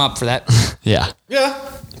 I'm up for that. Yeah. yeah.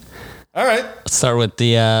 All right. Let's start with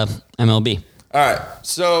the MLB. All right.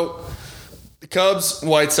 So the Cubs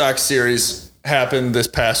White Sox series happened this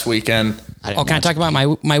past weekend. Oh, can I talk about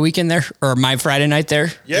my weekend there or my Friday night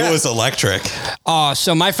there? Yeah. It was electric.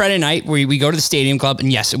 So my Friday night, we go to the Stadium Club,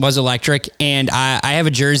 and yes, it was electric. And I have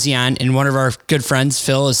a jersey on, and one of our good friends,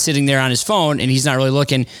 Phil, is sitting there on his phone, and he's not really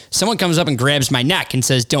looking. Someone comes up and grabs my neck and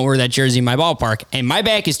says, "Don't wear that jersey in my ballpark." And my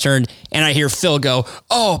back is turned, and I hear Phil go,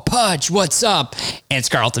 "Oh, Pudge, what's up?" And it's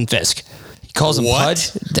Carlton Fisk. He calls him What?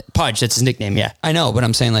 Pudge. Pudge, that's his nickname, yeah. I know, but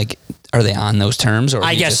I'm saying, like, are they on those terms? Or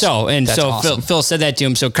I he guess just- so. And that's so awesome. Phil said that to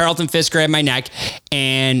him. So Carlton Fisk grabbed my neck,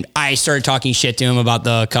 and I started talking shit to him about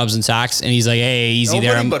the Cubs and Sox. And he's like, "Hey, easy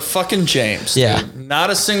there." Nobody but fucking James. Yeah. Dude. Not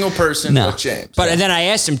a single person No. but James. But then I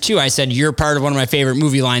asked him too. I said, "You're part of one of my favorite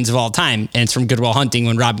movie lines of all time," and it's from Good Will Hunting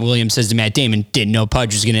when Robin Williams says to Matt Damon, "Didn't know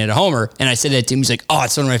Pudge was going to hit a homer." And I said that to him. He's like, "Oh,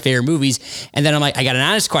 it's one of my favorite movies." And then I'm like, "I got an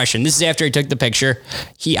honest question." This is after he took the picture.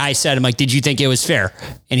 I said, "I'm like, did you think it was fair?"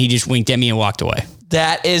 And he just winked at me and walked away.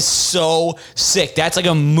 That is so sick. That's like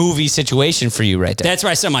a movie situation for you right there. That's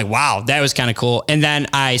why I said, I'm like, wow, that was kind of cool. And then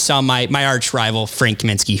I saw my arch rival, Frank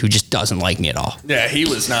Kaminsky, who just doesn't like me at all. yeah, he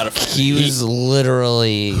was not a fan. He was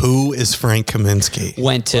literally Who is Frank Kaminsky?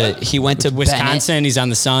 went to Wisconsin, Bennett. he's on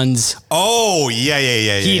the Suns. Oh,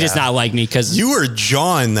 yeah. He does not like me because You were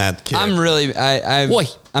jawing that kid. I'm really Boy.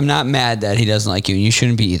 I'm not mad that he doesn't like you, and you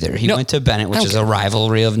shouldn't be either. He No, went to Bennett, which I is don't a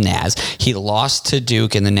rivalry of Naz. He lost to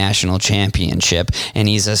Duke in the national championship, and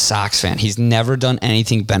he's a Sox fan. He's never done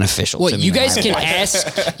anything beneficial. well, to me you in guys my can life.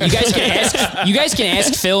 ask. You guys can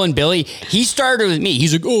ask Phil and Billy. He started with me.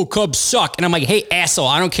 He's like, "Oh, Cubs suck," and I'm like, "Hey, asshole!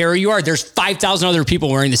 I don't care who you are. There's 5,000 other people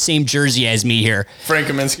wearing the same jersey as me here." Frank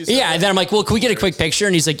Kaminsky. said Yeah, and then I'm like, "Well, can we get a quick picture?"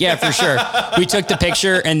 And he's like, "Yeah, for sure." We took the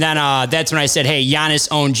picture, and then that's when I said, "Hey, Giannis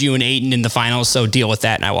owned you and Ayton in the finals, so deal with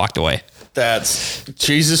that." And I walked away. That's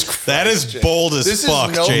Jesus Christ. That is James. bold as This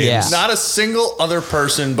fuck, is no, James. Yeah. not a single other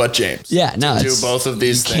person but James. Yeah, no, to do it's- both of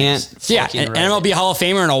these you things. can't. Yeah, fucking an write it. MLB Hall of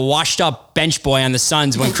Famer and a washed up bench boy on the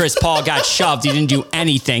Suns when Chris Paul got shoved. He didn't do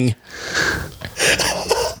anything.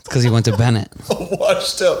 because he went to Bennett.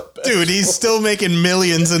 Washed up. Dude, he's still making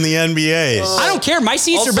millions in the NBA. I don't care. My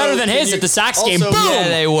seats are Also, better than can his you- at the Sox also- game. Boom! Yeah,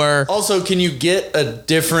 they were. Also, can you get a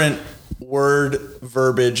different word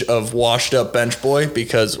verbiage of washed up bench boy?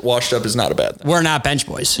 Because washed up is not a bad thing. We're not bench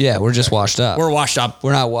boys. Yeah, we're just washed up. We're washed up.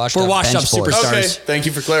 We're not washed We're up. washed bench up boys. superstars. Okay, thank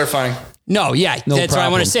you for clarifying. No, yeah, No that's what I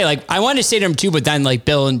want problem. to say. Like, I wanted to say to him too, but then like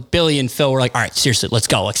Billy and Phil were like, "All right, seriously, let's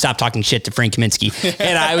go. Like, stop talking shit to Frank Kaminsky."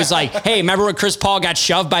 And I was like, "Hey, remember when Chris Paul got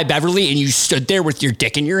shoved by Beverly and you stood there with your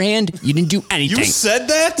dick in your hand? You didn't do anything." You said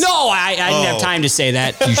that? No, I didn't have Oh. time to say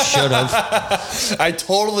that. You should have. I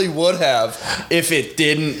totally would have if it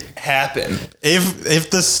didn't happen.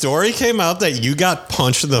 If the story came out that you got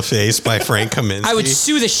punched in the face by Frank Kaminsky, I would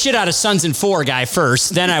sue the shit out of Sons and 4 guy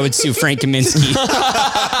first, then I would sue Frank Kaminsky.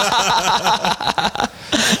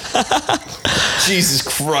 Jesus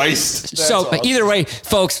Christ. That's So awesome. either way,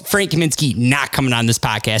 folks, Frank Kaminsky not coming on this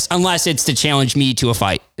podcast unless it's to challenge me to a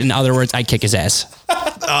fight. In other words, I kick his ass.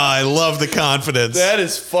 I love the confidence. That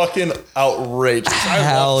is fucking outrageous. I love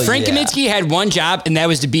Hell Frank yeah. Kaminsky had one job, and that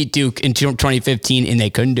was to beat Duke in 2015, and they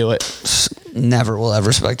couldn't do it. Never will have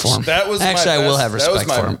respect for him. That was my actually, I will best- have that was respect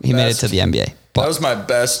my for him. He made it best- to the NBA. That But was my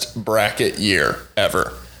best bracket year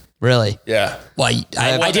ever. really, Well, Yeah.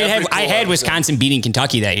 I won did have. every I four had of Wisconsin beating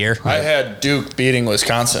Kentucky that year. I had Duke beating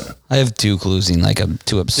Wisconsin. I have Duke losing like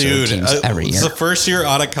two absurd Dude, teams every year. the first year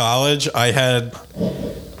out of college, I had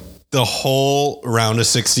the whole round of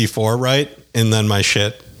 64 right, and then my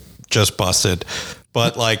shit just busted.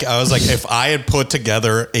 But like, I was like, if I had put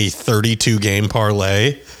together a 32 game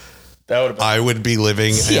parlay, That would have been. I would be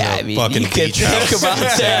living Yeah, I in a mean, fucking you could beach think house about in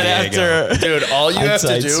San that Diego. after. Dude, all you have to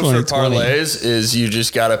Hindsight do for 2020. parlays is you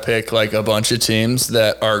just got to pick like a bunch of teams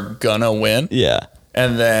that are gonna win. Yeah.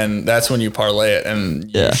 And then that's when you parlay it, and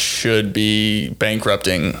Yeah. you should be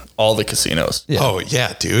bankrupting all the casinos. Yeah. Oh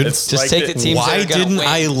yeah, dude. It's Just like take the teams. Why that are gonna didn't win.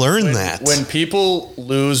 I learn that? When people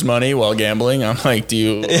lose money while gambling, I'm like, do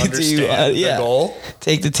you understand the goal?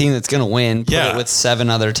 Take the team that's going to win, put Yeah. it with 7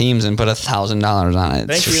 other teams, and put $1,000 on it.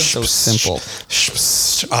 Thank It's you. so simple.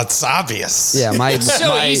 It's obvious. Yeah,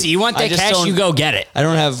 So easy. You want I that just cash, don't- you go get it. I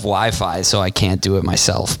don't have Wi-Fi, so I can't do it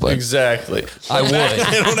myself. But Exactly. I would.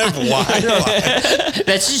 I don't have Wi-Fi.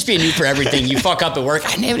 That's just being new for everything. You fuck up at work.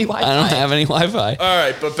 I didn't have any Wi-Fi. I don't have any Wi-Fi. All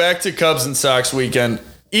right, but back to Cubs and Sox weekend.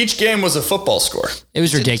 Each game was a football score. It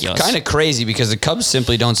was ridiculous. Kind of crazy because the Cubs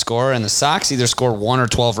simply don't score, and the Sox either score 1 or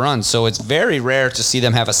 12 runs. So it's very rare to see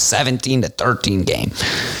them have a 17-13 game.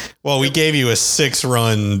 Well, we gave you a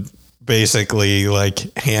 6-run, basically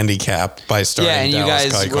like handicap by starting. Yeah, and Dallas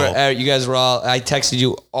you guys were all. I texted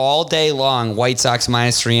you all day long. White Sox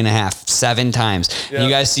 -3.5 7 times. And you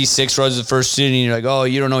guys see 6 runs the first inning, and you're like, oh,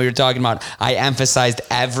 you don't know what you're talking about. I emphasized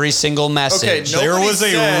every single message. Okay, There was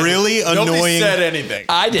a really Nobody annoying- said anything.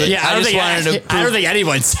 I did. Yeah, I don't think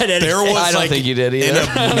anyone said anything. There was I don't like think you did an either.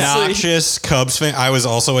 obnoxious Cubs fan. I was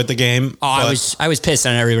also at the game. Oh, but I was pissed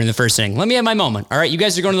on everyone in the first inning. Let me have my moment. All right, you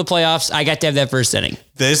guys are going to the playoffs. I got to have that first inning.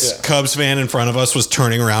 This Cubs fan in front of us was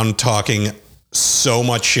turning around and talking so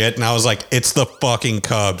much shit, and I was like, it's the fucking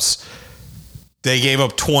Cubs. They gave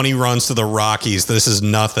up 20 runs to the Rockies. This is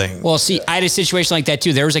nothing. Well, see, I had a situation like that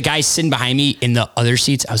too. There was a guy sitting behind me in the other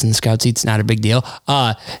seats. I was in the scout seats, not a big deal.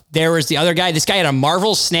 There was the other guy. This guy had a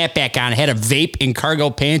Marvel snapback on, had a vape in cargo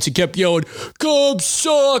pants. He kept yelling, Cubs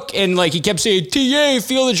suck. And like he kept saying, TA,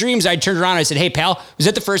 Field of Dreams. I turned around and I said, hey, pal, was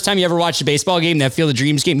that the first time you ever watched a baseball game, that Field of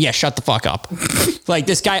Dreams game? Yeah, shut the fuck up. Like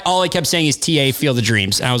this guy, all he kept saying is TA, Field of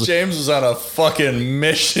Dreams. And I was like, James was on a fucking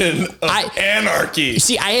mission of anarchy.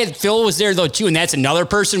 see, Phil was there though too, and that's another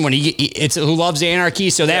person when it's who loves anarchy.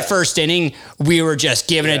 So that first inning, we were just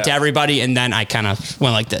giving it to everybody, and then I kind of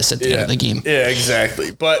went like this at the end of the game. Yeah,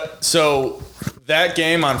 exactly. But so that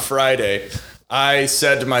game on Friday, I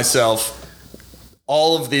said to myself,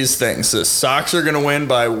 all of these things. The Sox are going to win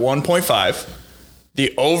by 1.5.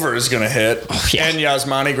 The over is going to hit, and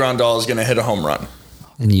Yasmani Grandal is going to hit a home run.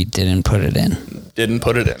 And you didn't put it in. Didn't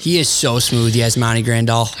put it in. He is so smooth, Yasmani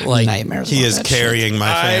Grandal. Like, Nightmares. He about is that shit. carrying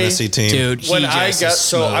my fantasy team. dude, When he I just got is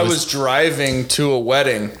so I smooth. was driving to a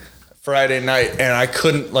wedding Friday night, and I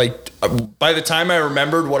couldn't by the time I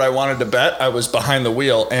remembered what I wanted to bet, I was behind the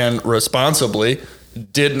wheel and responsibly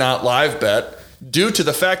did not live bet due to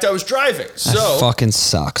the fact I was driving. So That fucking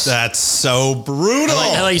sucks. That's so brutal.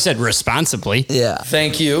 like you said, responsibly. Yeah.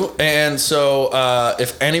 thank you. And so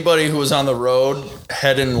if anybody who was on the road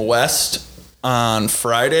heading west on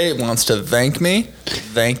Friday wants to thank me,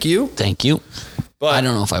 thank you. Thank you. But I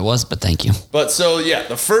don't know if I was, but thank you. But so yeah,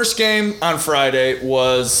 the first game on Friday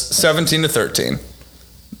was 17-13.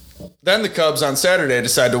 Then the Cubs on Saturday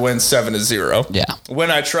decided to win 7-0. Yeah. When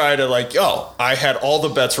I try to I had all the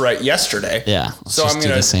bets right yesterday. Yeah. Let's So just I'm do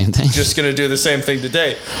gonna the same thing. Just gonna do the same thing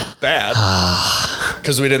today. Bad.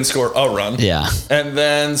 Because we didn't score a run. Yeah. And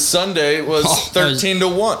then Sunday was that was-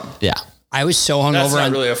 13-1. Yeah. I was so That's hungover not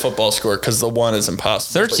on. really a football score because the 1 is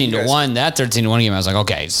impossible. 13-1. That 13-1 game, I was like,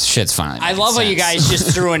 okay, shit's finally. I making love how you sense. guys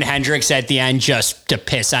just threw in Hendricks at the end just to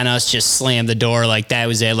piss on us, just slammed the door like that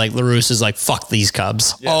was it. Like LaRusse is like, fuck these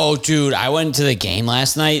Cubs. Oh, dude, I went to the game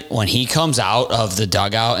last night when he comes out of the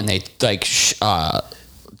dugout and they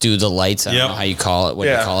do the lights. I don't Yep. know how you call it. What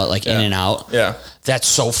do you call it? Like in and out. Yeah. That's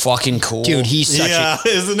so fucking cool. Dude, he's such yeah,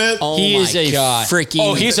 isn't it? Oh he my is a God. freaking-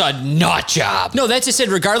 Oh, he's a nut job. No, that's just it.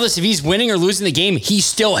 Regardless if he's winning or losing the game, he's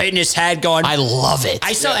still hitting his head going. I love it.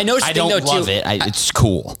 I noticed I the thing, don't though, love too. it. It's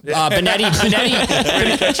cool.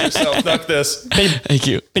 Benetti Catch yourself. Duck this. Thank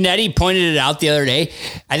you. Benetti pointed it out the other day.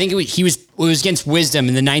 I think it was against Wisdom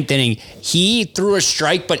in the 9th inning. He threw a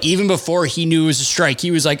strike, but even before he knew it was a strike,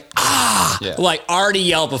 he was like, like already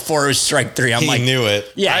yelled before it was strike 3. I'm He like, knew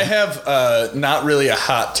it. yeah. I have not really a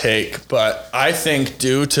hot take, but I think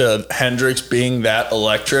due to Hendricks being that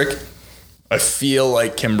electric, I feel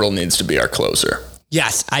like Kimbrel needs to be our closer.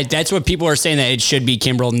 Yes, that's what people are saying, that it should be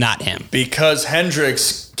Kimbrel, not him. Because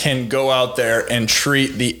Hendricks can go out there and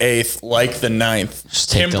treat the 8th like the 9th. Just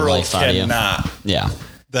take the Kimbrel life out of you. cannot.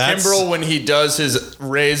 That's Kimbrel, when he does his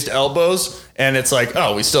raised elbows and it's like,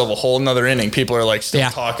 oh, we still have a whole nother inning. People are like still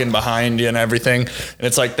talking behind you and everything. And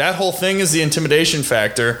it's like that whole thing is the intimidation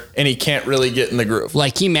factor, and he can't really get in the groove.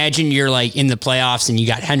 Like, can you imagine you're like in the playoffs and you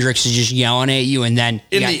got Hendricks just yelling at you, and then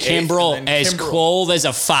you got Kimbrel as cold as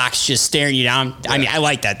a fox just staring you down. Yeah. I mean, I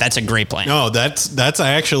like that. That's a great plan. No, that's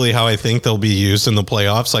actually how I think they'll be used in the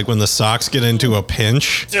playoffs. Like when the Sox get into a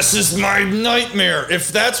pinch. This is my nightmare. If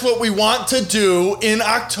that's what we want to do in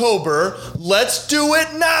October, let's do it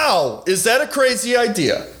now. Is that a crazy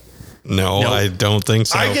idea? No, I don't think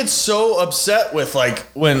so. I get so upset with like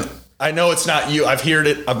when I know it's not you. I've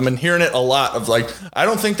been hearing it a lot of like, I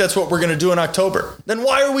don't think that's what we're going to do in October. Then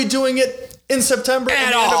why are we doing it in September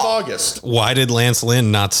and the end of August? Why did Lance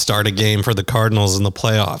Lynn not start a game for the Cardinals in the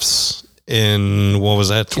playoffs in, what was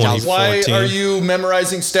that, 2014? Why are you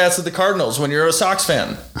memorizing stats of the Cardinals when you're a Sox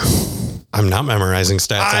fan? I'm not memorizing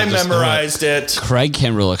stats. I memorized it. Craig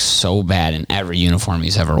Kimbrel looks so bad in every uniform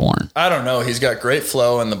he's ever worn. I don't know. He's got great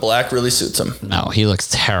flow, and the black really suits him. No, he looks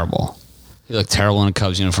terrible. He looked terrible in a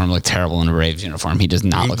Cubs uniform, looked terrible in a Braves uniform. He does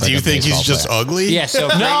not look like a baseball player. Do you think he's just ugly? Yeah, so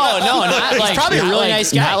no, not like, he's probably a really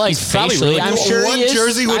nice guy. Not like he's probably facially. really I'm cool. sure What he is.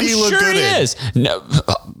 jersey would he look good in? He is. No,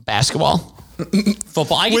 basketball.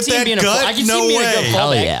 Football. I can With see him that being a gut? I can see No him being a way. good Hell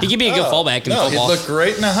fullback. yeah. He could be a good fullback in No, football. he'd look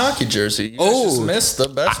great in a hockey jersey. You guys just missed the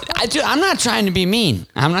best. I'm not trying to be mean.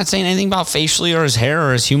 I'm not saying anything about facially or his hair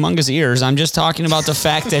or his humongous ears. I'm just talking about the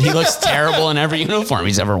fact that he looks terrible in every uniform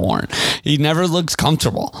he's ever worn. He never looks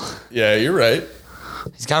comfortable. Yeah, you're right.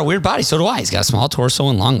 He's got a weird body. So do I. He's got a small torso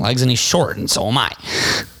and long legs, and he's short, and so am I.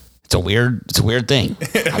 It's a weird thing.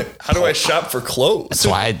 How do I shop for clothes? That's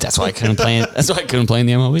why I couldn't play. That's why I couldn't play in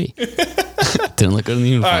the MLB. Didn't look good in the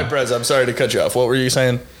uniform. All right, Brez, I'm sorry to cut you off. What were you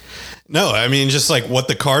saying? No, I mean, just like what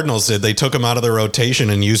the Cardinals did. They took him out of the rotation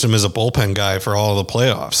and used him as a bullpen guy for all of the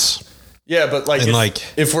playoffs. Yeah, but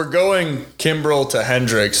if we're going Kimbrel to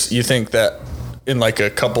Hendricks, you think that in like a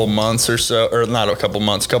couple months or so, or not a couple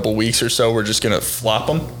months, couple weeks or so, we're just going to flop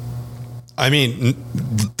them? I mean,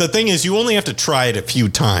 the thing is, you only have to try it a few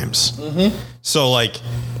times. Mm-hmm. So, like,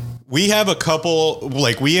 we have a couple,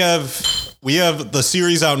 like, we have the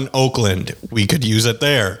series out in Oakland. We could use it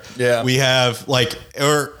there. Yeah. We have, like,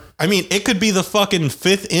 it could be the fucking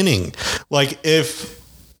fifth inning. Like, if,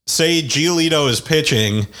 say, Giolito is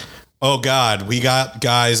pitching, oh, God, we got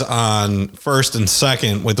guys on first and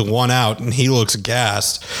second with one out, and he looks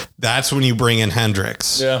gassed. That's when you bring in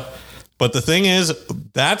Hendricks. Yeah. But the thing is,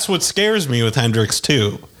 that's what scares me with Hendricks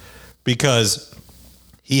too, because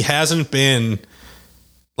he hasn't been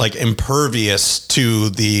like impervious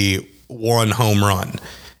to the one home run.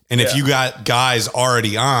 And if you got guys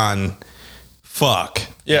already on, fuck.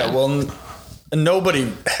 Yeah, well,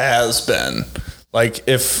 nobody has been. Like,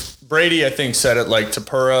 if Brady, I think, said it like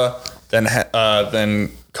Tepera, then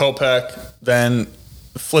Kopech, then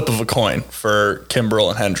flip of a coin for Kimbrel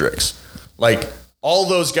and Hendricks. Like, all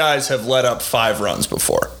those guys have let up 5 runs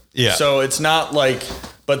before. Yeah. So it's not like,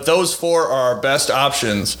 but those 4 are our best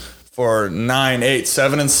options for 9, 8,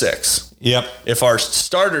 7, and 6. Yep. If our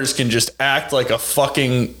starters can just act like a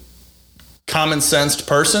fucking common-sensed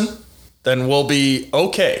person, then we'll be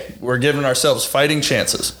okay. We're giving ourselves fighting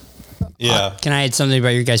chances. Yeah. Can I add something about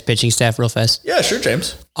your guys' pitching staff real fast? Yeah, sure,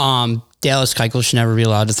 James. Dallas Keuchel should never be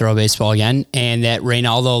allowed to throw a baseball again, and that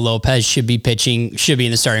Reynaldo Lopez should be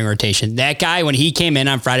in the starting rotation. That guy, when he came in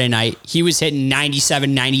on Friday night, he was hitting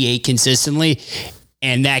 97, 98 consistently,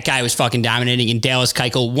 and that guy was fucking dominating. And Dallas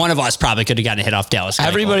Keuchel, one of us probably could have gotten a hit off Dallas Keuchel.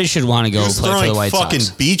 Everybody should want to go play for the White fucking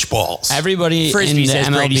Sox. Beach balls. Everybody Frisbee in the says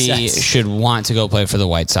Brady MLB says. should want to go play for the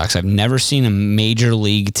White Sox. I've never seen a major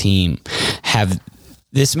league team have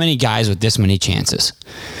this many guys with this many chances.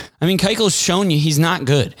 I mean, Keuchel's shown you he's not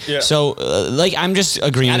good. Yeah. So, I'm just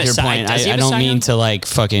agreeing with your point. Does he I have a don't Cy mean Young? to like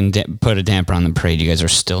fucking put a damper on the parade. You guys are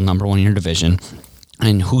still number 1 in your division.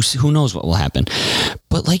 And who knows what will happen.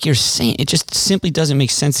 But like you're saying, it just simply doesn't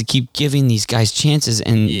make sense to keep giving these guys chances,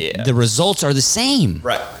 and the results are the same.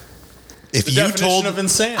 Right. If The you definition told of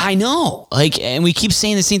insane. I know. And we keep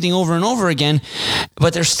saying the same thing over and over again,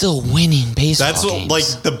 but they're still winning baseball that's what, games.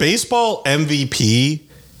 like the baseball MVP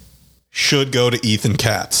should go to Ethan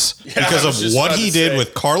Katz because I was of just what about he to did say.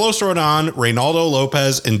 with Carlos Rodon, Reynaldo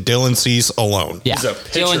Lopez, and Dylan Cease alone. Yeah. He's a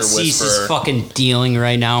pitcher Dylan Cease is whisperer. fucking dealing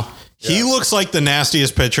right now. He looks like the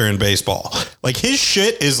nastiest pitcher in baseball. Like his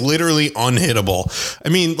shit is literally unhittable. I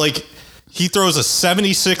mean, like he throws a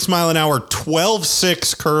 76 mile an hour,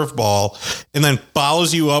 12-6 curveball and then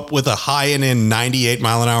follows you up with a high and in 98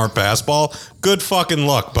 mile an hour fastball. Good fucking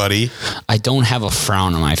luck, buddy. I don't have a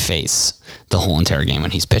frown on my face the whole entire game when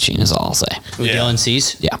he's pitching is all I'll say. Dylan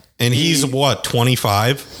Cease. Yeah. And he's what,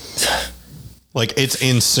 25? Like, it's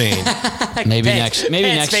insane. Maybe next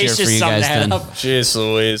year for you guys then. Jeez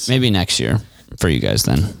Louise. Maybe next year for you guys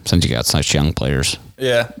then, since you got such young players.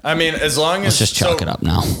 Yeah. I mean, as long as... Let's just chalk it up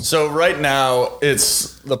now. So right now,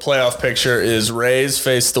 it's the playoff picture is Rays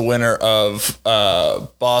face the winner of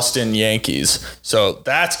Boston Yankees. So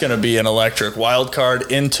that's going to be an electric wild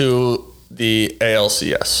card into the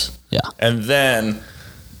ALCS. Yeah. And then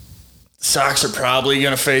Sox are probably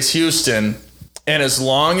going to face Houston. And as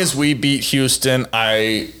long as we beat Houston,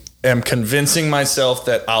 I am convincing myself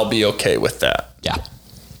that I'll be okay with that. Yeah.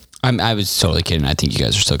 I was totally kidding. I think you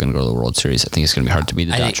guys are still going to go to the World Series. I think it's going to be hard to beat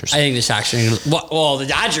the Dodgers. I think the Sox are going to... Well, the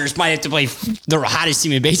Dodgers might have to play the hottest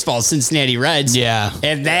team in baseball, Cincinnati Reds. Yeah.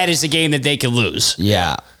 And that is a game that they could lose.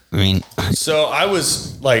 Yeah. I mean... So I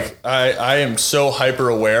was like, I am so hyper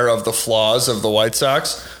aware of the flaws of the White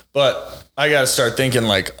Sox, but I got to start thinking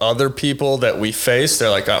like other people that we face,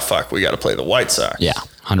 they're like, oh, fuck, we got to play the White Sox. Yeah,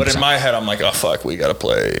 100%. But in my head, I'm like, oh, fuck, we got to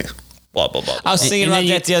play... Blah, blah, blah. I was thinking about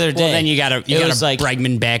that the other day. Well, then you got like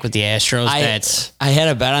Bregman back with the Astros. I had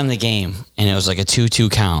a bet on the game, and it was like a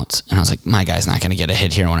 2-2 count. And I was like, my guy's not going to get a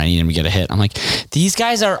hit here when I need him to get a hit. I'm like, these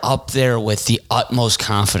guys are up there with the utmost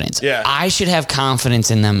confidence. Yeah. I should have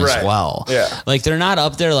confidence in them as Right. well. Yeah. Like, they're not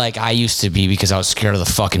up there like I used to be because I was scared of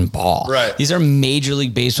the fucking ball. Right. These are Major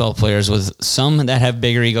League Baseball players with some that have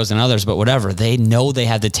bigger egos than others, but whatever. They know they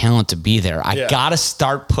have the talent to be there. I Yeah. got to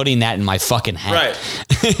start putting that in my fucking head.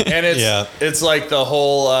 Right. And it's like the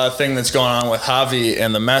whole thing that's going on with Javi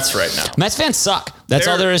and the Mets right now. Mets fans suck. That's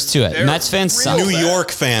all there is to it. they're Mets fans suck. real New York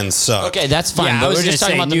fans suck. Okay, that's fine. Yeah, I but was we're just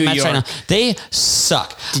gonna talking say about the New Mets right York. now. They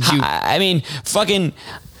suck. I mean, fucking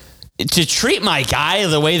to treat my guy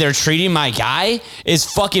the way they're treating my guy is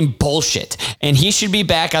fucking bullshit. And he should be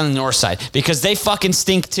back on the north side because they fucking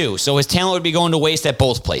stink too. So his talent would be going to waste at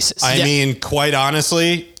both places. I mean, quite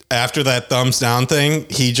honestly, after that thumbs down thing,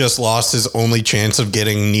 he just lost his only chance of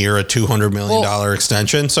getting near a $200 million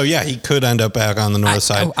extension. So yeah, he could end up back on the north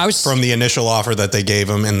side from the initial offer that they gave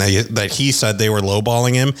him, and that he said they were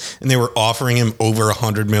lowballing him, and they were offering him over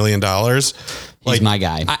 $100 million. He's my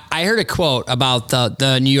guy. I heard a quote about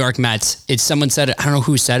the New York Mets. It's someone said it. I don't know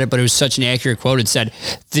who said it, but it was such an accurate quote. It said,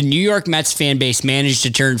 the New York Mets fan base managed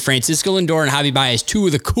to turn Francisco Lindor and Javi Baez, two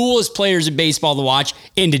of the coolest players in baseball to watch,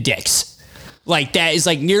 into dicks. Like, that is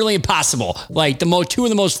like nearly impossible. Like, two of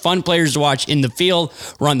the most fun players to watch in the field,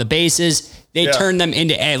 run the bases. They turn them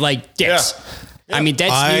into like dicks. Yeah. I mean,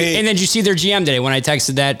 and then did you see their GM today when I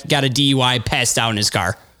texted that, got a DUI, passed out in his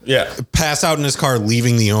car. Yeah. Passed out in his car,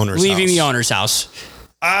 leaving the owner's house.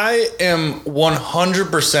 I am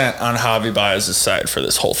 100% on Javi Baez's side for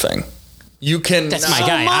this whole thing. That's my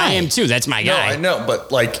guy. I am too. That's my guy. No, I know,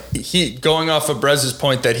 but like he going off of Brez's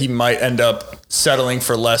point that he might end up settling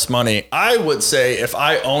for less money. I would say if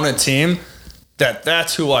I own a team,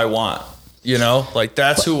 that's who I want. You know, like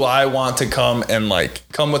that's who I want to come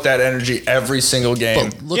with that energy every single game.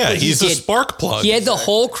 He's a spark plug. He had the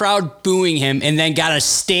whole crowd booing him and then got a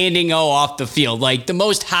standing O off the field. Like the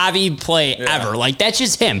most Javi play ever. Like that's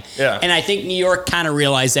just him. Yeah. And I think New York kind of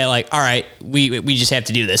realized that, like, all right, we just have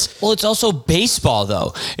to do this. Well, it's also baseball,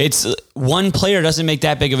 though. It's one player doesn't make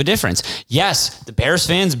that big of a difference. Yes, the Bears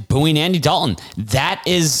fans booing Andy Dalton.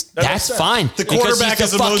 That's fine. The quarterback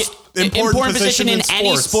is the most important position in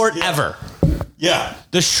any sport ever. Yeah.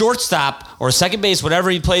 The shortstop or second base, whatever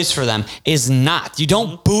he plays for them, is not. You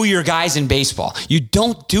don't boo your guys in baseball. You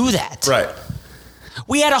don't do that. Right.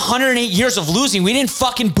 We had 108 years of losing. We didn't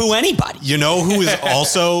fucking boo anybody. You know who is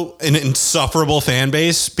also an insufferable fan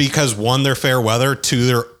base because one, they're fair weather, two,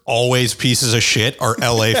 they're always pieces of shit, are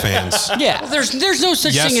LA fans. Yeah. Well, there's no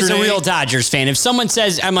such thing as a real Dodgers fan. If someone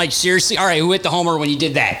says, I'm like, seriously, all right, who hit the homer when you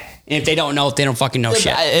did that? And if they don't know, they don't fucking know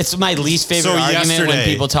shit. It's my least favorite argument when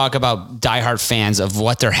people talk about diehard fans of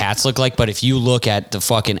what their hats look like. But if you look at the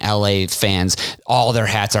fucking LA fans, all their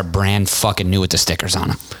hats are brand fucking new with the stickers on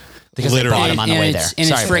them. Because they bought them on the way there.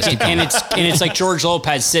 And it's like George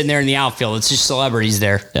Lopez sitting there in the outfield. It's just celebrities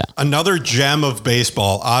there. Yeah. Another gem of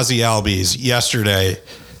baseball, Ozzie Albies, yesterday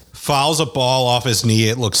fouls a ball off his knee.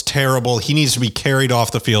 It looks terrible. He needs to be carried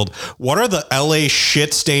off the field. What are the LA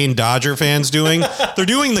shit-stained Dodger fans doing? They're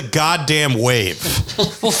doing the goddamn wave.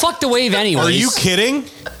 Well, fuck the wave anyways. Are you kidding?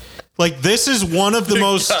 Like, this is one of the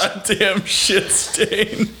most... Goddamn shit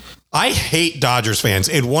stain. I hate Dodgers fans.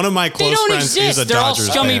 And one of my close friends is a They're Dodgers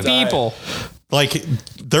all scummy fan. people. Like,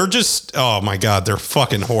 they're just... Oh, my God. They're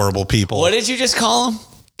fucking horrible people. What did you just call them?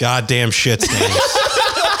 Goddamn shit-stains.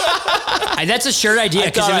 That's a shirt idea.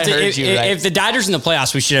 Because right? if the Dodgers in the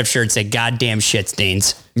playoffs, we should have shirts that goddamn shit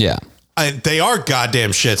stains. Yeah. They are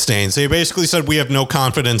goddamn shit stains. They basically said we have no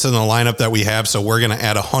confidence in the lineup that we have, so we're going to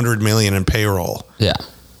add $100 million in payroll. Yeah.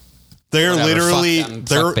 They're Whatever, literally fuck them,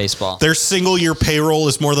 fuck baseball. Their single year payroll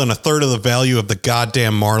is more than a third of the value of the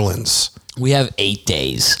goddamn Marlins. We have 8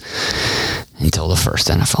 days until the first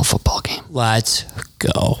NFL football game. Let's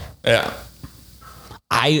go. Yeah.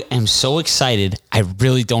 I am so excited. I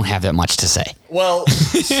really don't have that much to say. Well,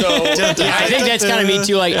 so I think that's kind of me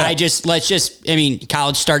too. Like, I mean,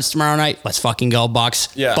 college starts tomorrow night. Let's fucking go, Bucks.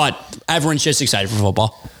 Yeah. But everyone's just excited for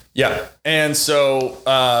football. yeah, and so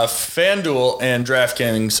FanDuel and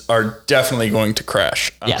DraftKings are definitely going to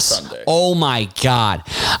crash on Yes. Sunday. Oh my God.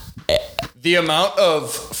 The amount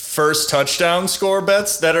of first touchdown score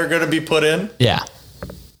bets that are going to be put in, Yeah.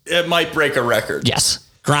 it might break a record. Yes.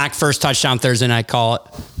 Gronk first touchdown Thursday night. Call it.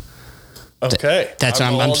 Okay, That's what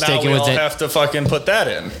I'm now sticking we with all it. have to fucking put that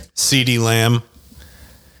in. CeeDee Lamb.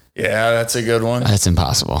 Yeah, that's a good one. That's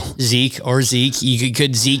impossible. Zeke.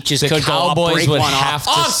 Zeke just The could go up, Cowboys break would one have off. to-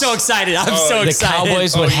 Oh, I'm so excited. I'm so The excited.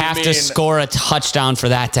 Cowboys Oh, would you have to mean- score a touchdown for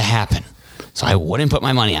that to happen. So I wouldn't put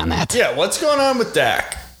my money on that. Yeah, what's going on with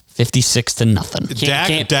Dak?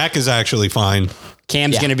 56-0. Dak is actually fine.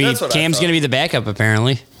 Cam's Yeah. gonna be That's what I thought. the backup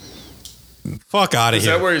apparently. Fuck out of Is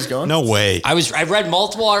here. that where he's going? No way. I read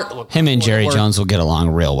multiple articles. Him and Jerry Jones will get along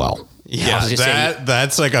real well. Yeah, was just saying-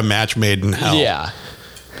 that's like a match made in hell. Yeah.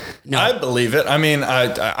 No, I believe it. I mean,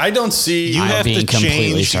 I don't see. You I'm have to being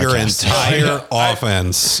completely change your sarcastic. entire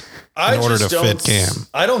offense in order to just fit don't Cam.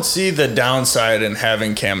 I don't see the downside in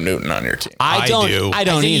having Cam Newton on your team. I don't. do. I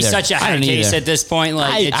don't I think either. he's such a I head don't case either. at this point.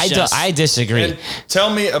 Like, I disagree. And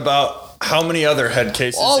tell me about how many other head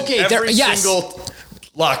cases Okay, in there- every yes. single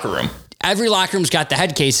locker room. every locker room's got the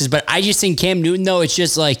head cases, but I just think Cam Newton, though, it's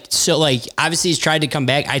just like, so like, obviously he's tried to come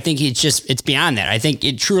back. I think it's beyond that. I think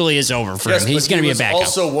it truly is over for him. He's but going to he be a was backup.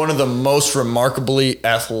 also one of the most remarkably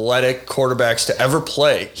athletic quarterbacks to ever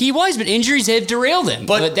play. He was, but injuries have derailed him.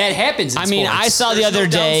 But- But that happens. In I mean, sports. I saw the There's other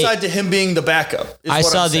no day. downside to him being the backup. is I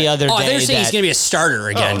what saw I'm the saying. other Oh, day they're saying he's that going to be a starter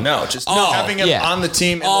again. Oh no, just Oh, having him yeah. on the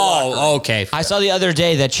team. In the locker room. Oh, okay. I saw the other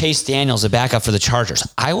day that Chase Daniel's a backup for the Chargers.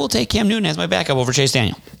 I will take Cam Newton as my backup over Chase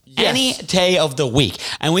Daniel. Yes. Any day of the week.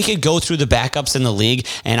 And we could go through the backups in the league,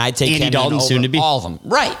 and I'd take Andy Cam Dalton Newton soon over to be. all of them.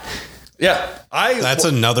 Right. Yeah, That's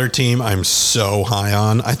another team I'm so high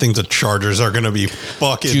on. I think the Chargers are going to be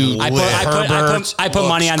fucking Dude, lit. I put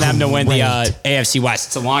money on them to win the great. AFC West.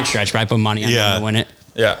 It's a long stretch, but I put money on them to win it.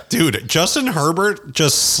 yeah. Dude, Justin Herbert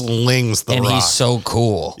just slings the And rock. he's so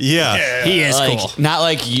cool. yeah. He is Like, cool. not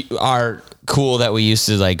like you are cool that we used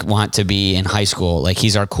to like want to be in high school. Like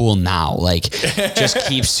he's our cool now. Like just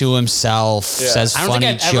keeps to himself, says I don't funny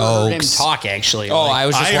think I've ever heard him jokes. talk, actually. Oh, Like, I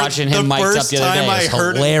was just watching him mic'd up the other day. It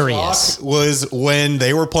was hilarious. Him talk was when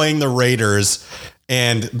they were playing the Raiders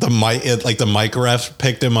and the mic ref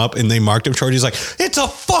picked him up and they marked him short. He's like, "It's a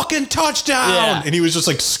fucking touchdown!" Yeah. And he was just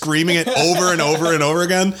like screaming it over and over and over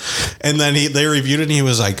again. And then they reviewed it and he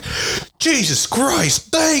was like, "Jesus Christ,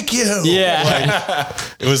 thank you!" Yeah.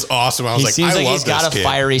 It was awesome. I was He like, seems I like love he's got this a kid.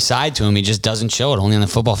 fiery side to him. He just doesn't show it only on the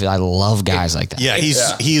football field. I love guys like that. Yeah,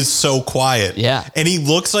 he's so quiet. Yeah. And he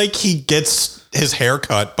looks like he gets his hair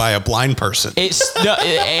cut by a blind person. It's no,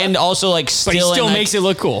 and also like but he still still in, makes like, it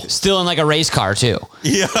look cool. still in like a race car too.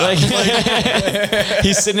 Yeah.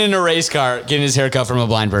 He's sitting in a race car getting his hair cut from a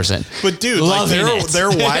blind person. But dude, like Loving it. their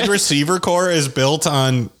wide receiver core is built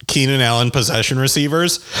on Keenan Allen possession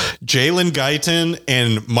receivers, Jalen Guyton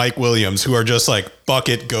and Mike Williams, who are just like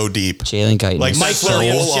bucket go deep. Jalen Guyton, Like is Mike so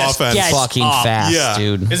Williams just gets fucking up. fast, Yeah.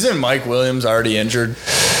 dude. Isn't Mike Williams already injured?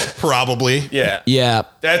 Probably. Yeah. Yeah.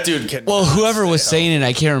 That dude can. Well, whoever was saying it,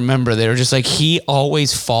 I can't remember. They were just like, he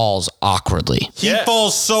always falls awkwardly. He Yeah.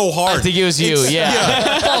 falls so hard. I think it was you.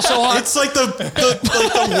 Yeah. Falls so hard. It's like the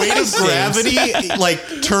weight of gravity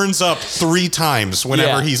like turns up 3 times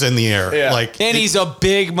whenever Yeah. he's in the air. Yeah. Like And he's a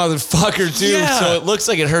big motherfucker too, Yeah. so it looks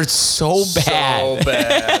like it hurts so bad. So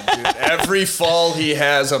bad, dude. Every fall he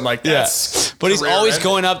has, I'm like, that's. But he's career always ending.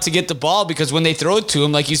 going up to get the ball because when they throw it to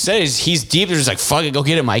him, like you said, he's deep. They're just like, fuck it, go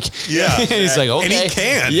get it, Mike. Yeah. And he's like, okay. And he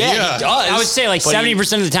can. Yeah, Yeah. he does. I would say like But he-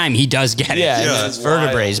 70% of the time he does get it. Yeah, Yeah. his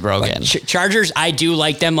vertebrae's broken. Chargers, I do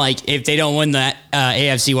like them. Like if they don't win the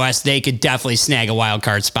AFC West, they could definitely snag a wild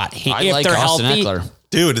card spot I if like they're Austin healthy. Eckler.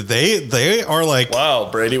 dude, they are like Wow,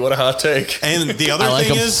 Brady, what a hot take. and the other I like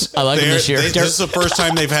thing him. is I like him they're- this year. this is the first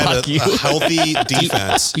time they've had Fuck a you. healthy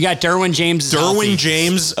defense. You got Derwin James. is Derwin healthy.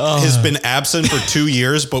 James has been absent for 2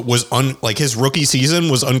 years, but was like his rookie season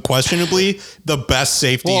was unquestionably the best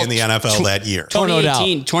safety Well, in the NFL that year. Oh, no doubt.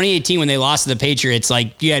 2018, when they lost to the Patriots,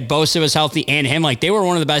 like you had Bosa was healthy and him. Like they were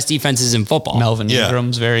one of the best defenses in football. Melvin Yeah.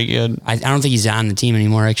 Ingram's very good. I don't think he's on the team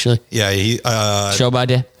anymore. Actually, Yeah, Show by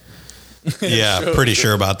day. yeah, pretty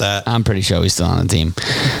sure about that. I'm pretty sure he's still on the team.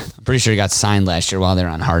 I'm pretty sure he got signed last year while they were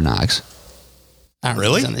on Hard Knocks. I don't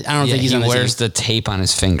Really? Think I don't think he's he on the wears team. the tape on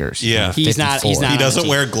his fingers. Yeah. He's not 54. on He the doesn't team.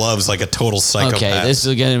 wear gloves like a total psychopath. Okay, this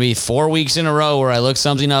is going to be 4 weeks in a row where I look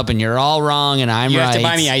something up and you're all wrong and I'm You right. have to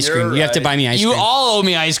buy me ice cream. You're You have to right. buy me ice You cream. all owe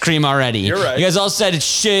me ice cream already. You're right. You guys all said,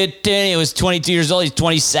 shit, Danny was 22 years old. He's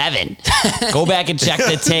 27. Go back and check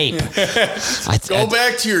the tape. Go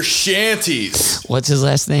back to your shanties. What's his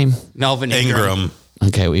last name? Melvin Ingram. Ingram.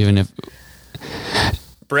 Okay, well, even if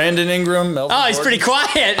Brandon Ingram. Melvin Oh, he's Gordon. pretty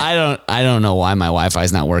quiet. I don't know why my Wi-Fi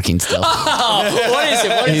is not working still. What is it?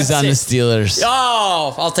 What is He's it? on the Steelers.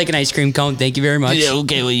 Oh, I'll take an ice cream cone. Thank you very much. Yeah,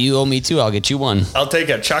 okay, well, you owe me two. I'll get you one. I'll take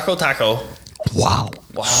a Choco Taco. Wow.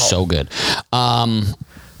 So good. I'm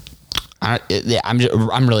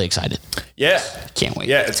really excited. Yeah. Can't wait.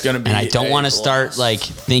 Yeah, it's going to be. And I don't want to start like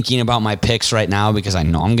thinking about my picks right now because I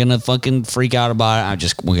know I'm going to fucking freak out about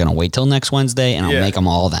it. We're going to wait till next Wednesday and I'll Yeah. make them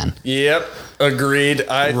all then. Yep. Agreed.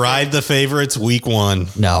 Ride the favorites week 1.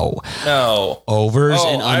 No. No. Overs Oh,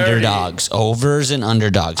 and I already- underdogs. Overs and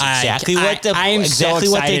underdogs. Exactly I am so exactly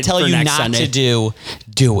what they excited tell for you next not Sunday. to do.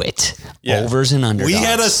 Do it. Yeah. Overs and underdogs. We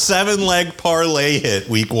had a 7-leg parlay hit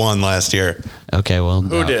week 1 last year. Okay, well,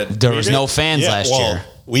 Who did? There We was did? no fans last year.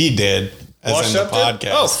 We did. As Washed in the Up did?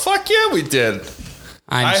 podcast. Oh, fuck yeah, we did.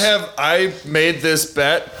 I made this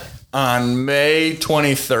bet on May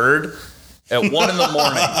 23rd at 1 in the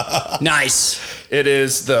morning. Nice. It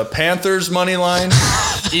is the Panthers money line,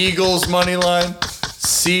 Eagles money line,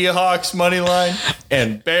 Seahawks money line,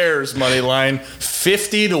 and Bears money line.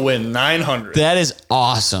 50 to win 900. That is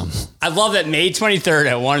awesome. I love that May 23rd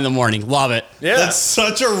at 1 in the morning. Love it. Yeah. That's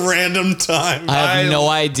such a random time. I have I- no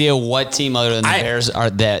idea what team other than the I- Bears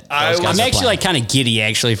are that. I those guys was- are I'm actually playing. like kind of giddy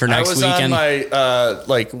actually for I next was on weekend. my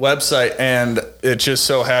website, and it just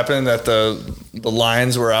so happened that the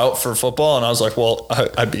lines were out for football, and I was like, well,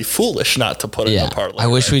 I'd be foolish not to put it in Yeah, the parlay. I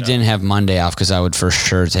wish right we now. didn't have Monday off because I would for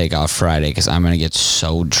sure take off Friday because I'm going to get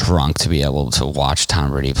so drunk to be able to watch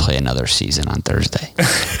Tom Brady play another season on Thursday.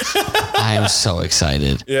 I am so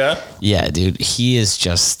excited. Yeah. Yeah, dude, he is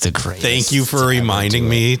just the greatest. Thank you for reminding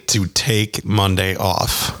me to take Monday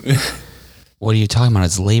off. What are you talking about?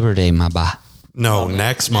 It's Labor Day, my ba. No,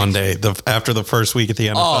 next Monday, after the first week at the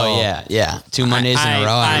NFL. Oh, yeah. 2 Mondays in a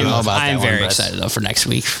row. I don't know about I'm that one, very but- excited though for next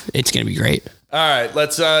week. It's going to be great. All right,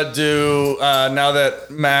 let's do now that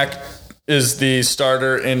Mac is the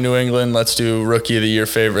starter in New England. Let's do Rookie of the Year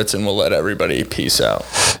favorites, and we'll let everybody peace out.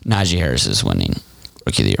 Najee Harris is winning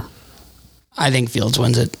Rookie of the Year. I think Fields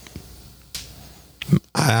wins it.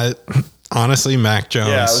 Honestly, Mac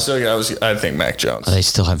Jones. Yeah, I think Mac Jones. They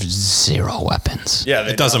still have 0 weapons. Yeah,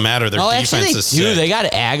 it doesn't matter. Their defense actually, is dude, sick. they got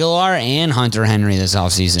Aguilar and Hunter Henry this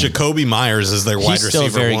offseason. Jacoby Myers is their wide still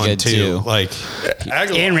receiver very 1 good, too. Like,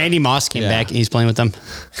 And Randy Moss came back and he's playing with them.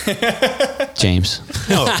 James.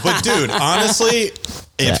 no, but dude, honestly,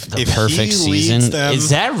 if perfect he season. leads them, Is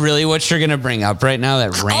that really what you're going to bring up right now?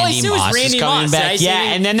 That Randy said it was Moss Randy is coming Moss. back? I said Yeah,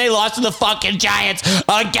 he- and then they lost to the fucking Giants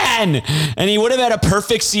again. And he would have had a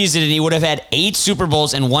perfect season and he would have had 8 Super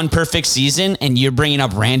Bowls and 1 perfect season. And you're bringing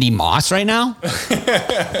up Randy Moss right now?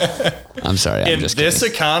 I'm sorry. I'm in just this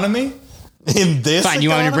kidding. economy? in this Fine, you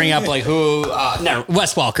want me to bring up economy? like who? No,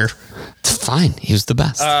 Wes Welker. Fine. He was the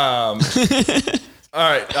best. All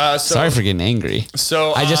right. sorry for getting angry.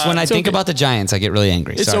 So I just, when I think okay. about the Giants, I get really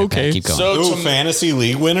angry. It's Sorry, okay. Pat, keep going. So Ooh, fantasy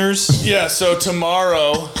league winners. yeah, so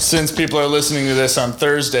tomorrow, since people are listening to this on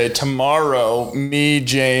Thursday, tomorrow, me,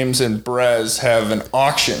 James, and Brez have an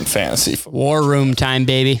auction fantasy football. War room time,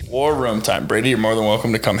 baby. War room time. Brady, you're more than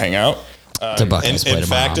welcome to come hang out. the Buckeyes in play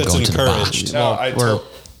tomorrow. fact, I'm it's going to the encouraged. No, I told,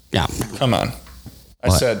 Yeah. come on. I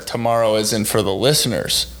What? said tomorrow is in for the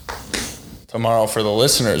listeners. Tomorrow for the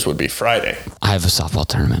listeners would be Friday. I have a softball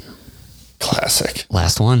tournament. Classic.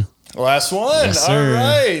 Last one. Last one. Yes, All sir.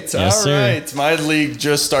 right. Yes, All sir. right. My league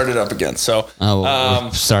just started up again. So, Oh,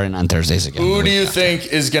 we're starting on Thursdays again. who do you think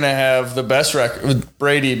is going to have the best record? With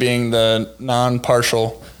Brady being the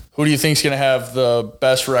non-partial, who do you think is going to have the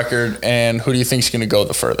best record, and who do you think is going to go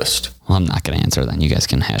the furthest? Well, I'm not going to answer then. You guys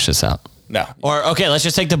can hash this out. No. Or, okay, let's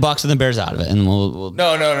just take the Bucks and the Bears out of it, and we'll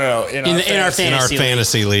No. In our In our fantasy league.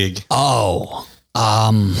 fantasy league. Oh,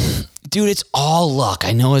 dude, it's all luck.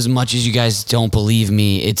 I know as much as you guys don't believe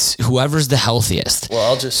me. It's whoever's the healthiest. Well,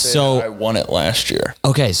 I'll just say So- that I won it last year.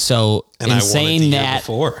 Okay, so And in I won it the saying year that,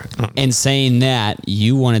 before. in saying that,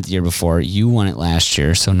 you won it the year before. You won it last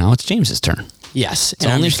year, so now it's James's turn. Yes. It's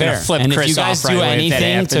only fair. Flip And Chris if you guys off right do away if that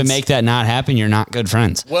anything to happens. make that not happen, you're not good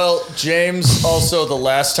friends. Well, James also, the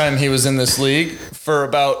last time he was in this league, for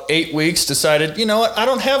about 8 weeks, decided, you know what? I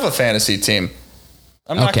don't have a fantasy team.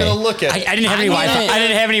 I'm not Okay. going to look at I it. didn't have any Wi-Fi. I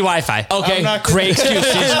didn't have any Wi-Fi. Okay, I'm not gonna- Great excuse.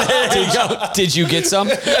 Did you get some?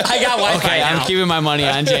 I got Wi-Fi. Okay, I'm now. keeping my money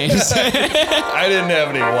on James. I didn't have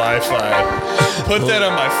any Wi-Fi. Put that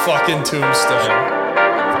on my fucking tombstone.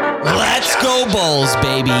 Let's go Bulls,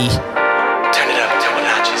 baby. Turn it up a couple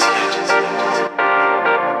notches.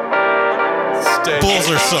 Stay. Bulls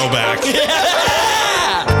are so back.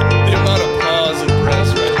 The amount of pause and press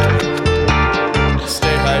right there.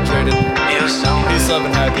 Stay hydrated. Feels so Peace, love,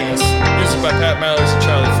 and happiness. Music by Pat Mallers and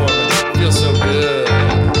Charlie Foreman. Feels so good.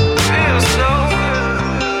 feels so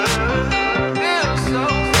good. Feels so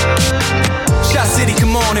good. Shot City,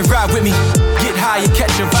 come on and ride with me. Get high and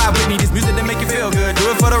catch a vibe with me. This music that make you feel good. Do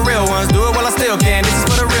it for the real ones. Do it while I still can. This is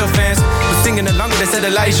for the real fans. We're singing along with the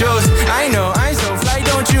satellite shows. I know, I ain't so fly,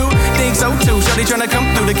 don't you think so too? Shawty tryna come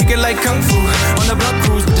through to kick it like kung fu. On the block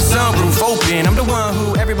cruise with the sunroof open. I'm the one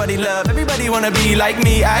who everybody love. Everybody wanna be like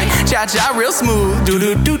me. I cha-cha real smooth.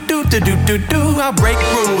 Do-do-do-do-do-do-do-do. I break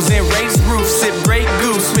rules and race roofs. Sip great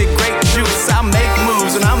goose with great juice. I make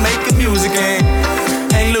moves when I'm making music and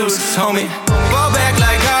hang loose, homie. Fall back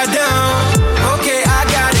like I done. Okay, I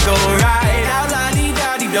gotta go right out,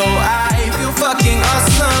 la-dee-da-dee-do. I feel fucking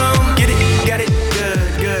awesome. Get it, got it, good,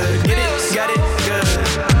 good. Get it, got it, good.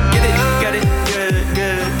 Get it, got it, good,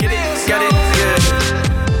 good. Get it, got it, good.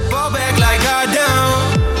 Fall back like I done.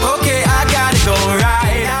 Okay, I gotta go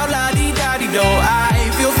right out, la-dee-da-dee-do. I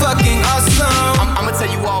feel fucking awesome. I'ma tell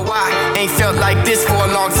you all why. Ain't felt like this for a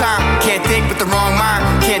long time. Can't think with the wrong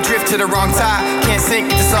mind. Can't drift to the wrong tide. Can't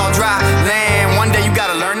sink if it's all dry. Land, one day you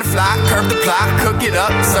gotta learn to fly. Curve the plot, cook it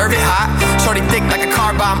up, serve it hot. Shorty thick like a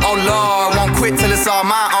car bomb. Oh Lord, won't quit till it's all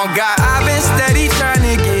mine. On God, I've been steady trying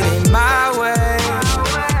to get in my way.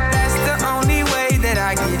 That's the only way that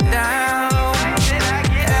I get down.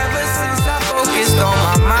 Ever since I focused on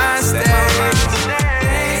my mind state, they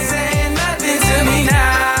ain't saying nothing to me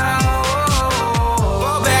now.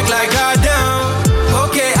 Fall back like I done.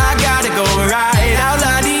 Okay, I gotta go right out,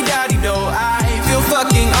 la-dee-da-dee-do. I feel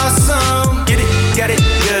fucking awesome. Get it, got it,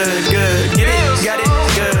 good, good. Get it, got it,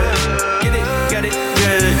 good. Get it, got it,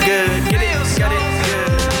 good, good. Get it, got it, good.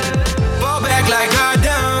 Fall back like I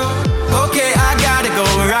done. Okay, I gotta go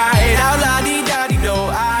right out, la-dee-da-dee-do.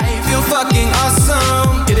 I feel fucking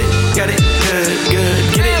awesome. Get it, got it, good, good.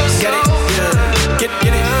 Get it, got it, good.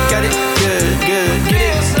 Get it, got it, good, good. Get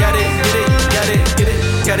it, got it, got it, get it,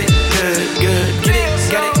 got it, good, good. Get it,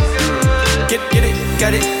 got it, get it,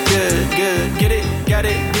 got it, good, good. Get it, got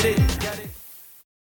it.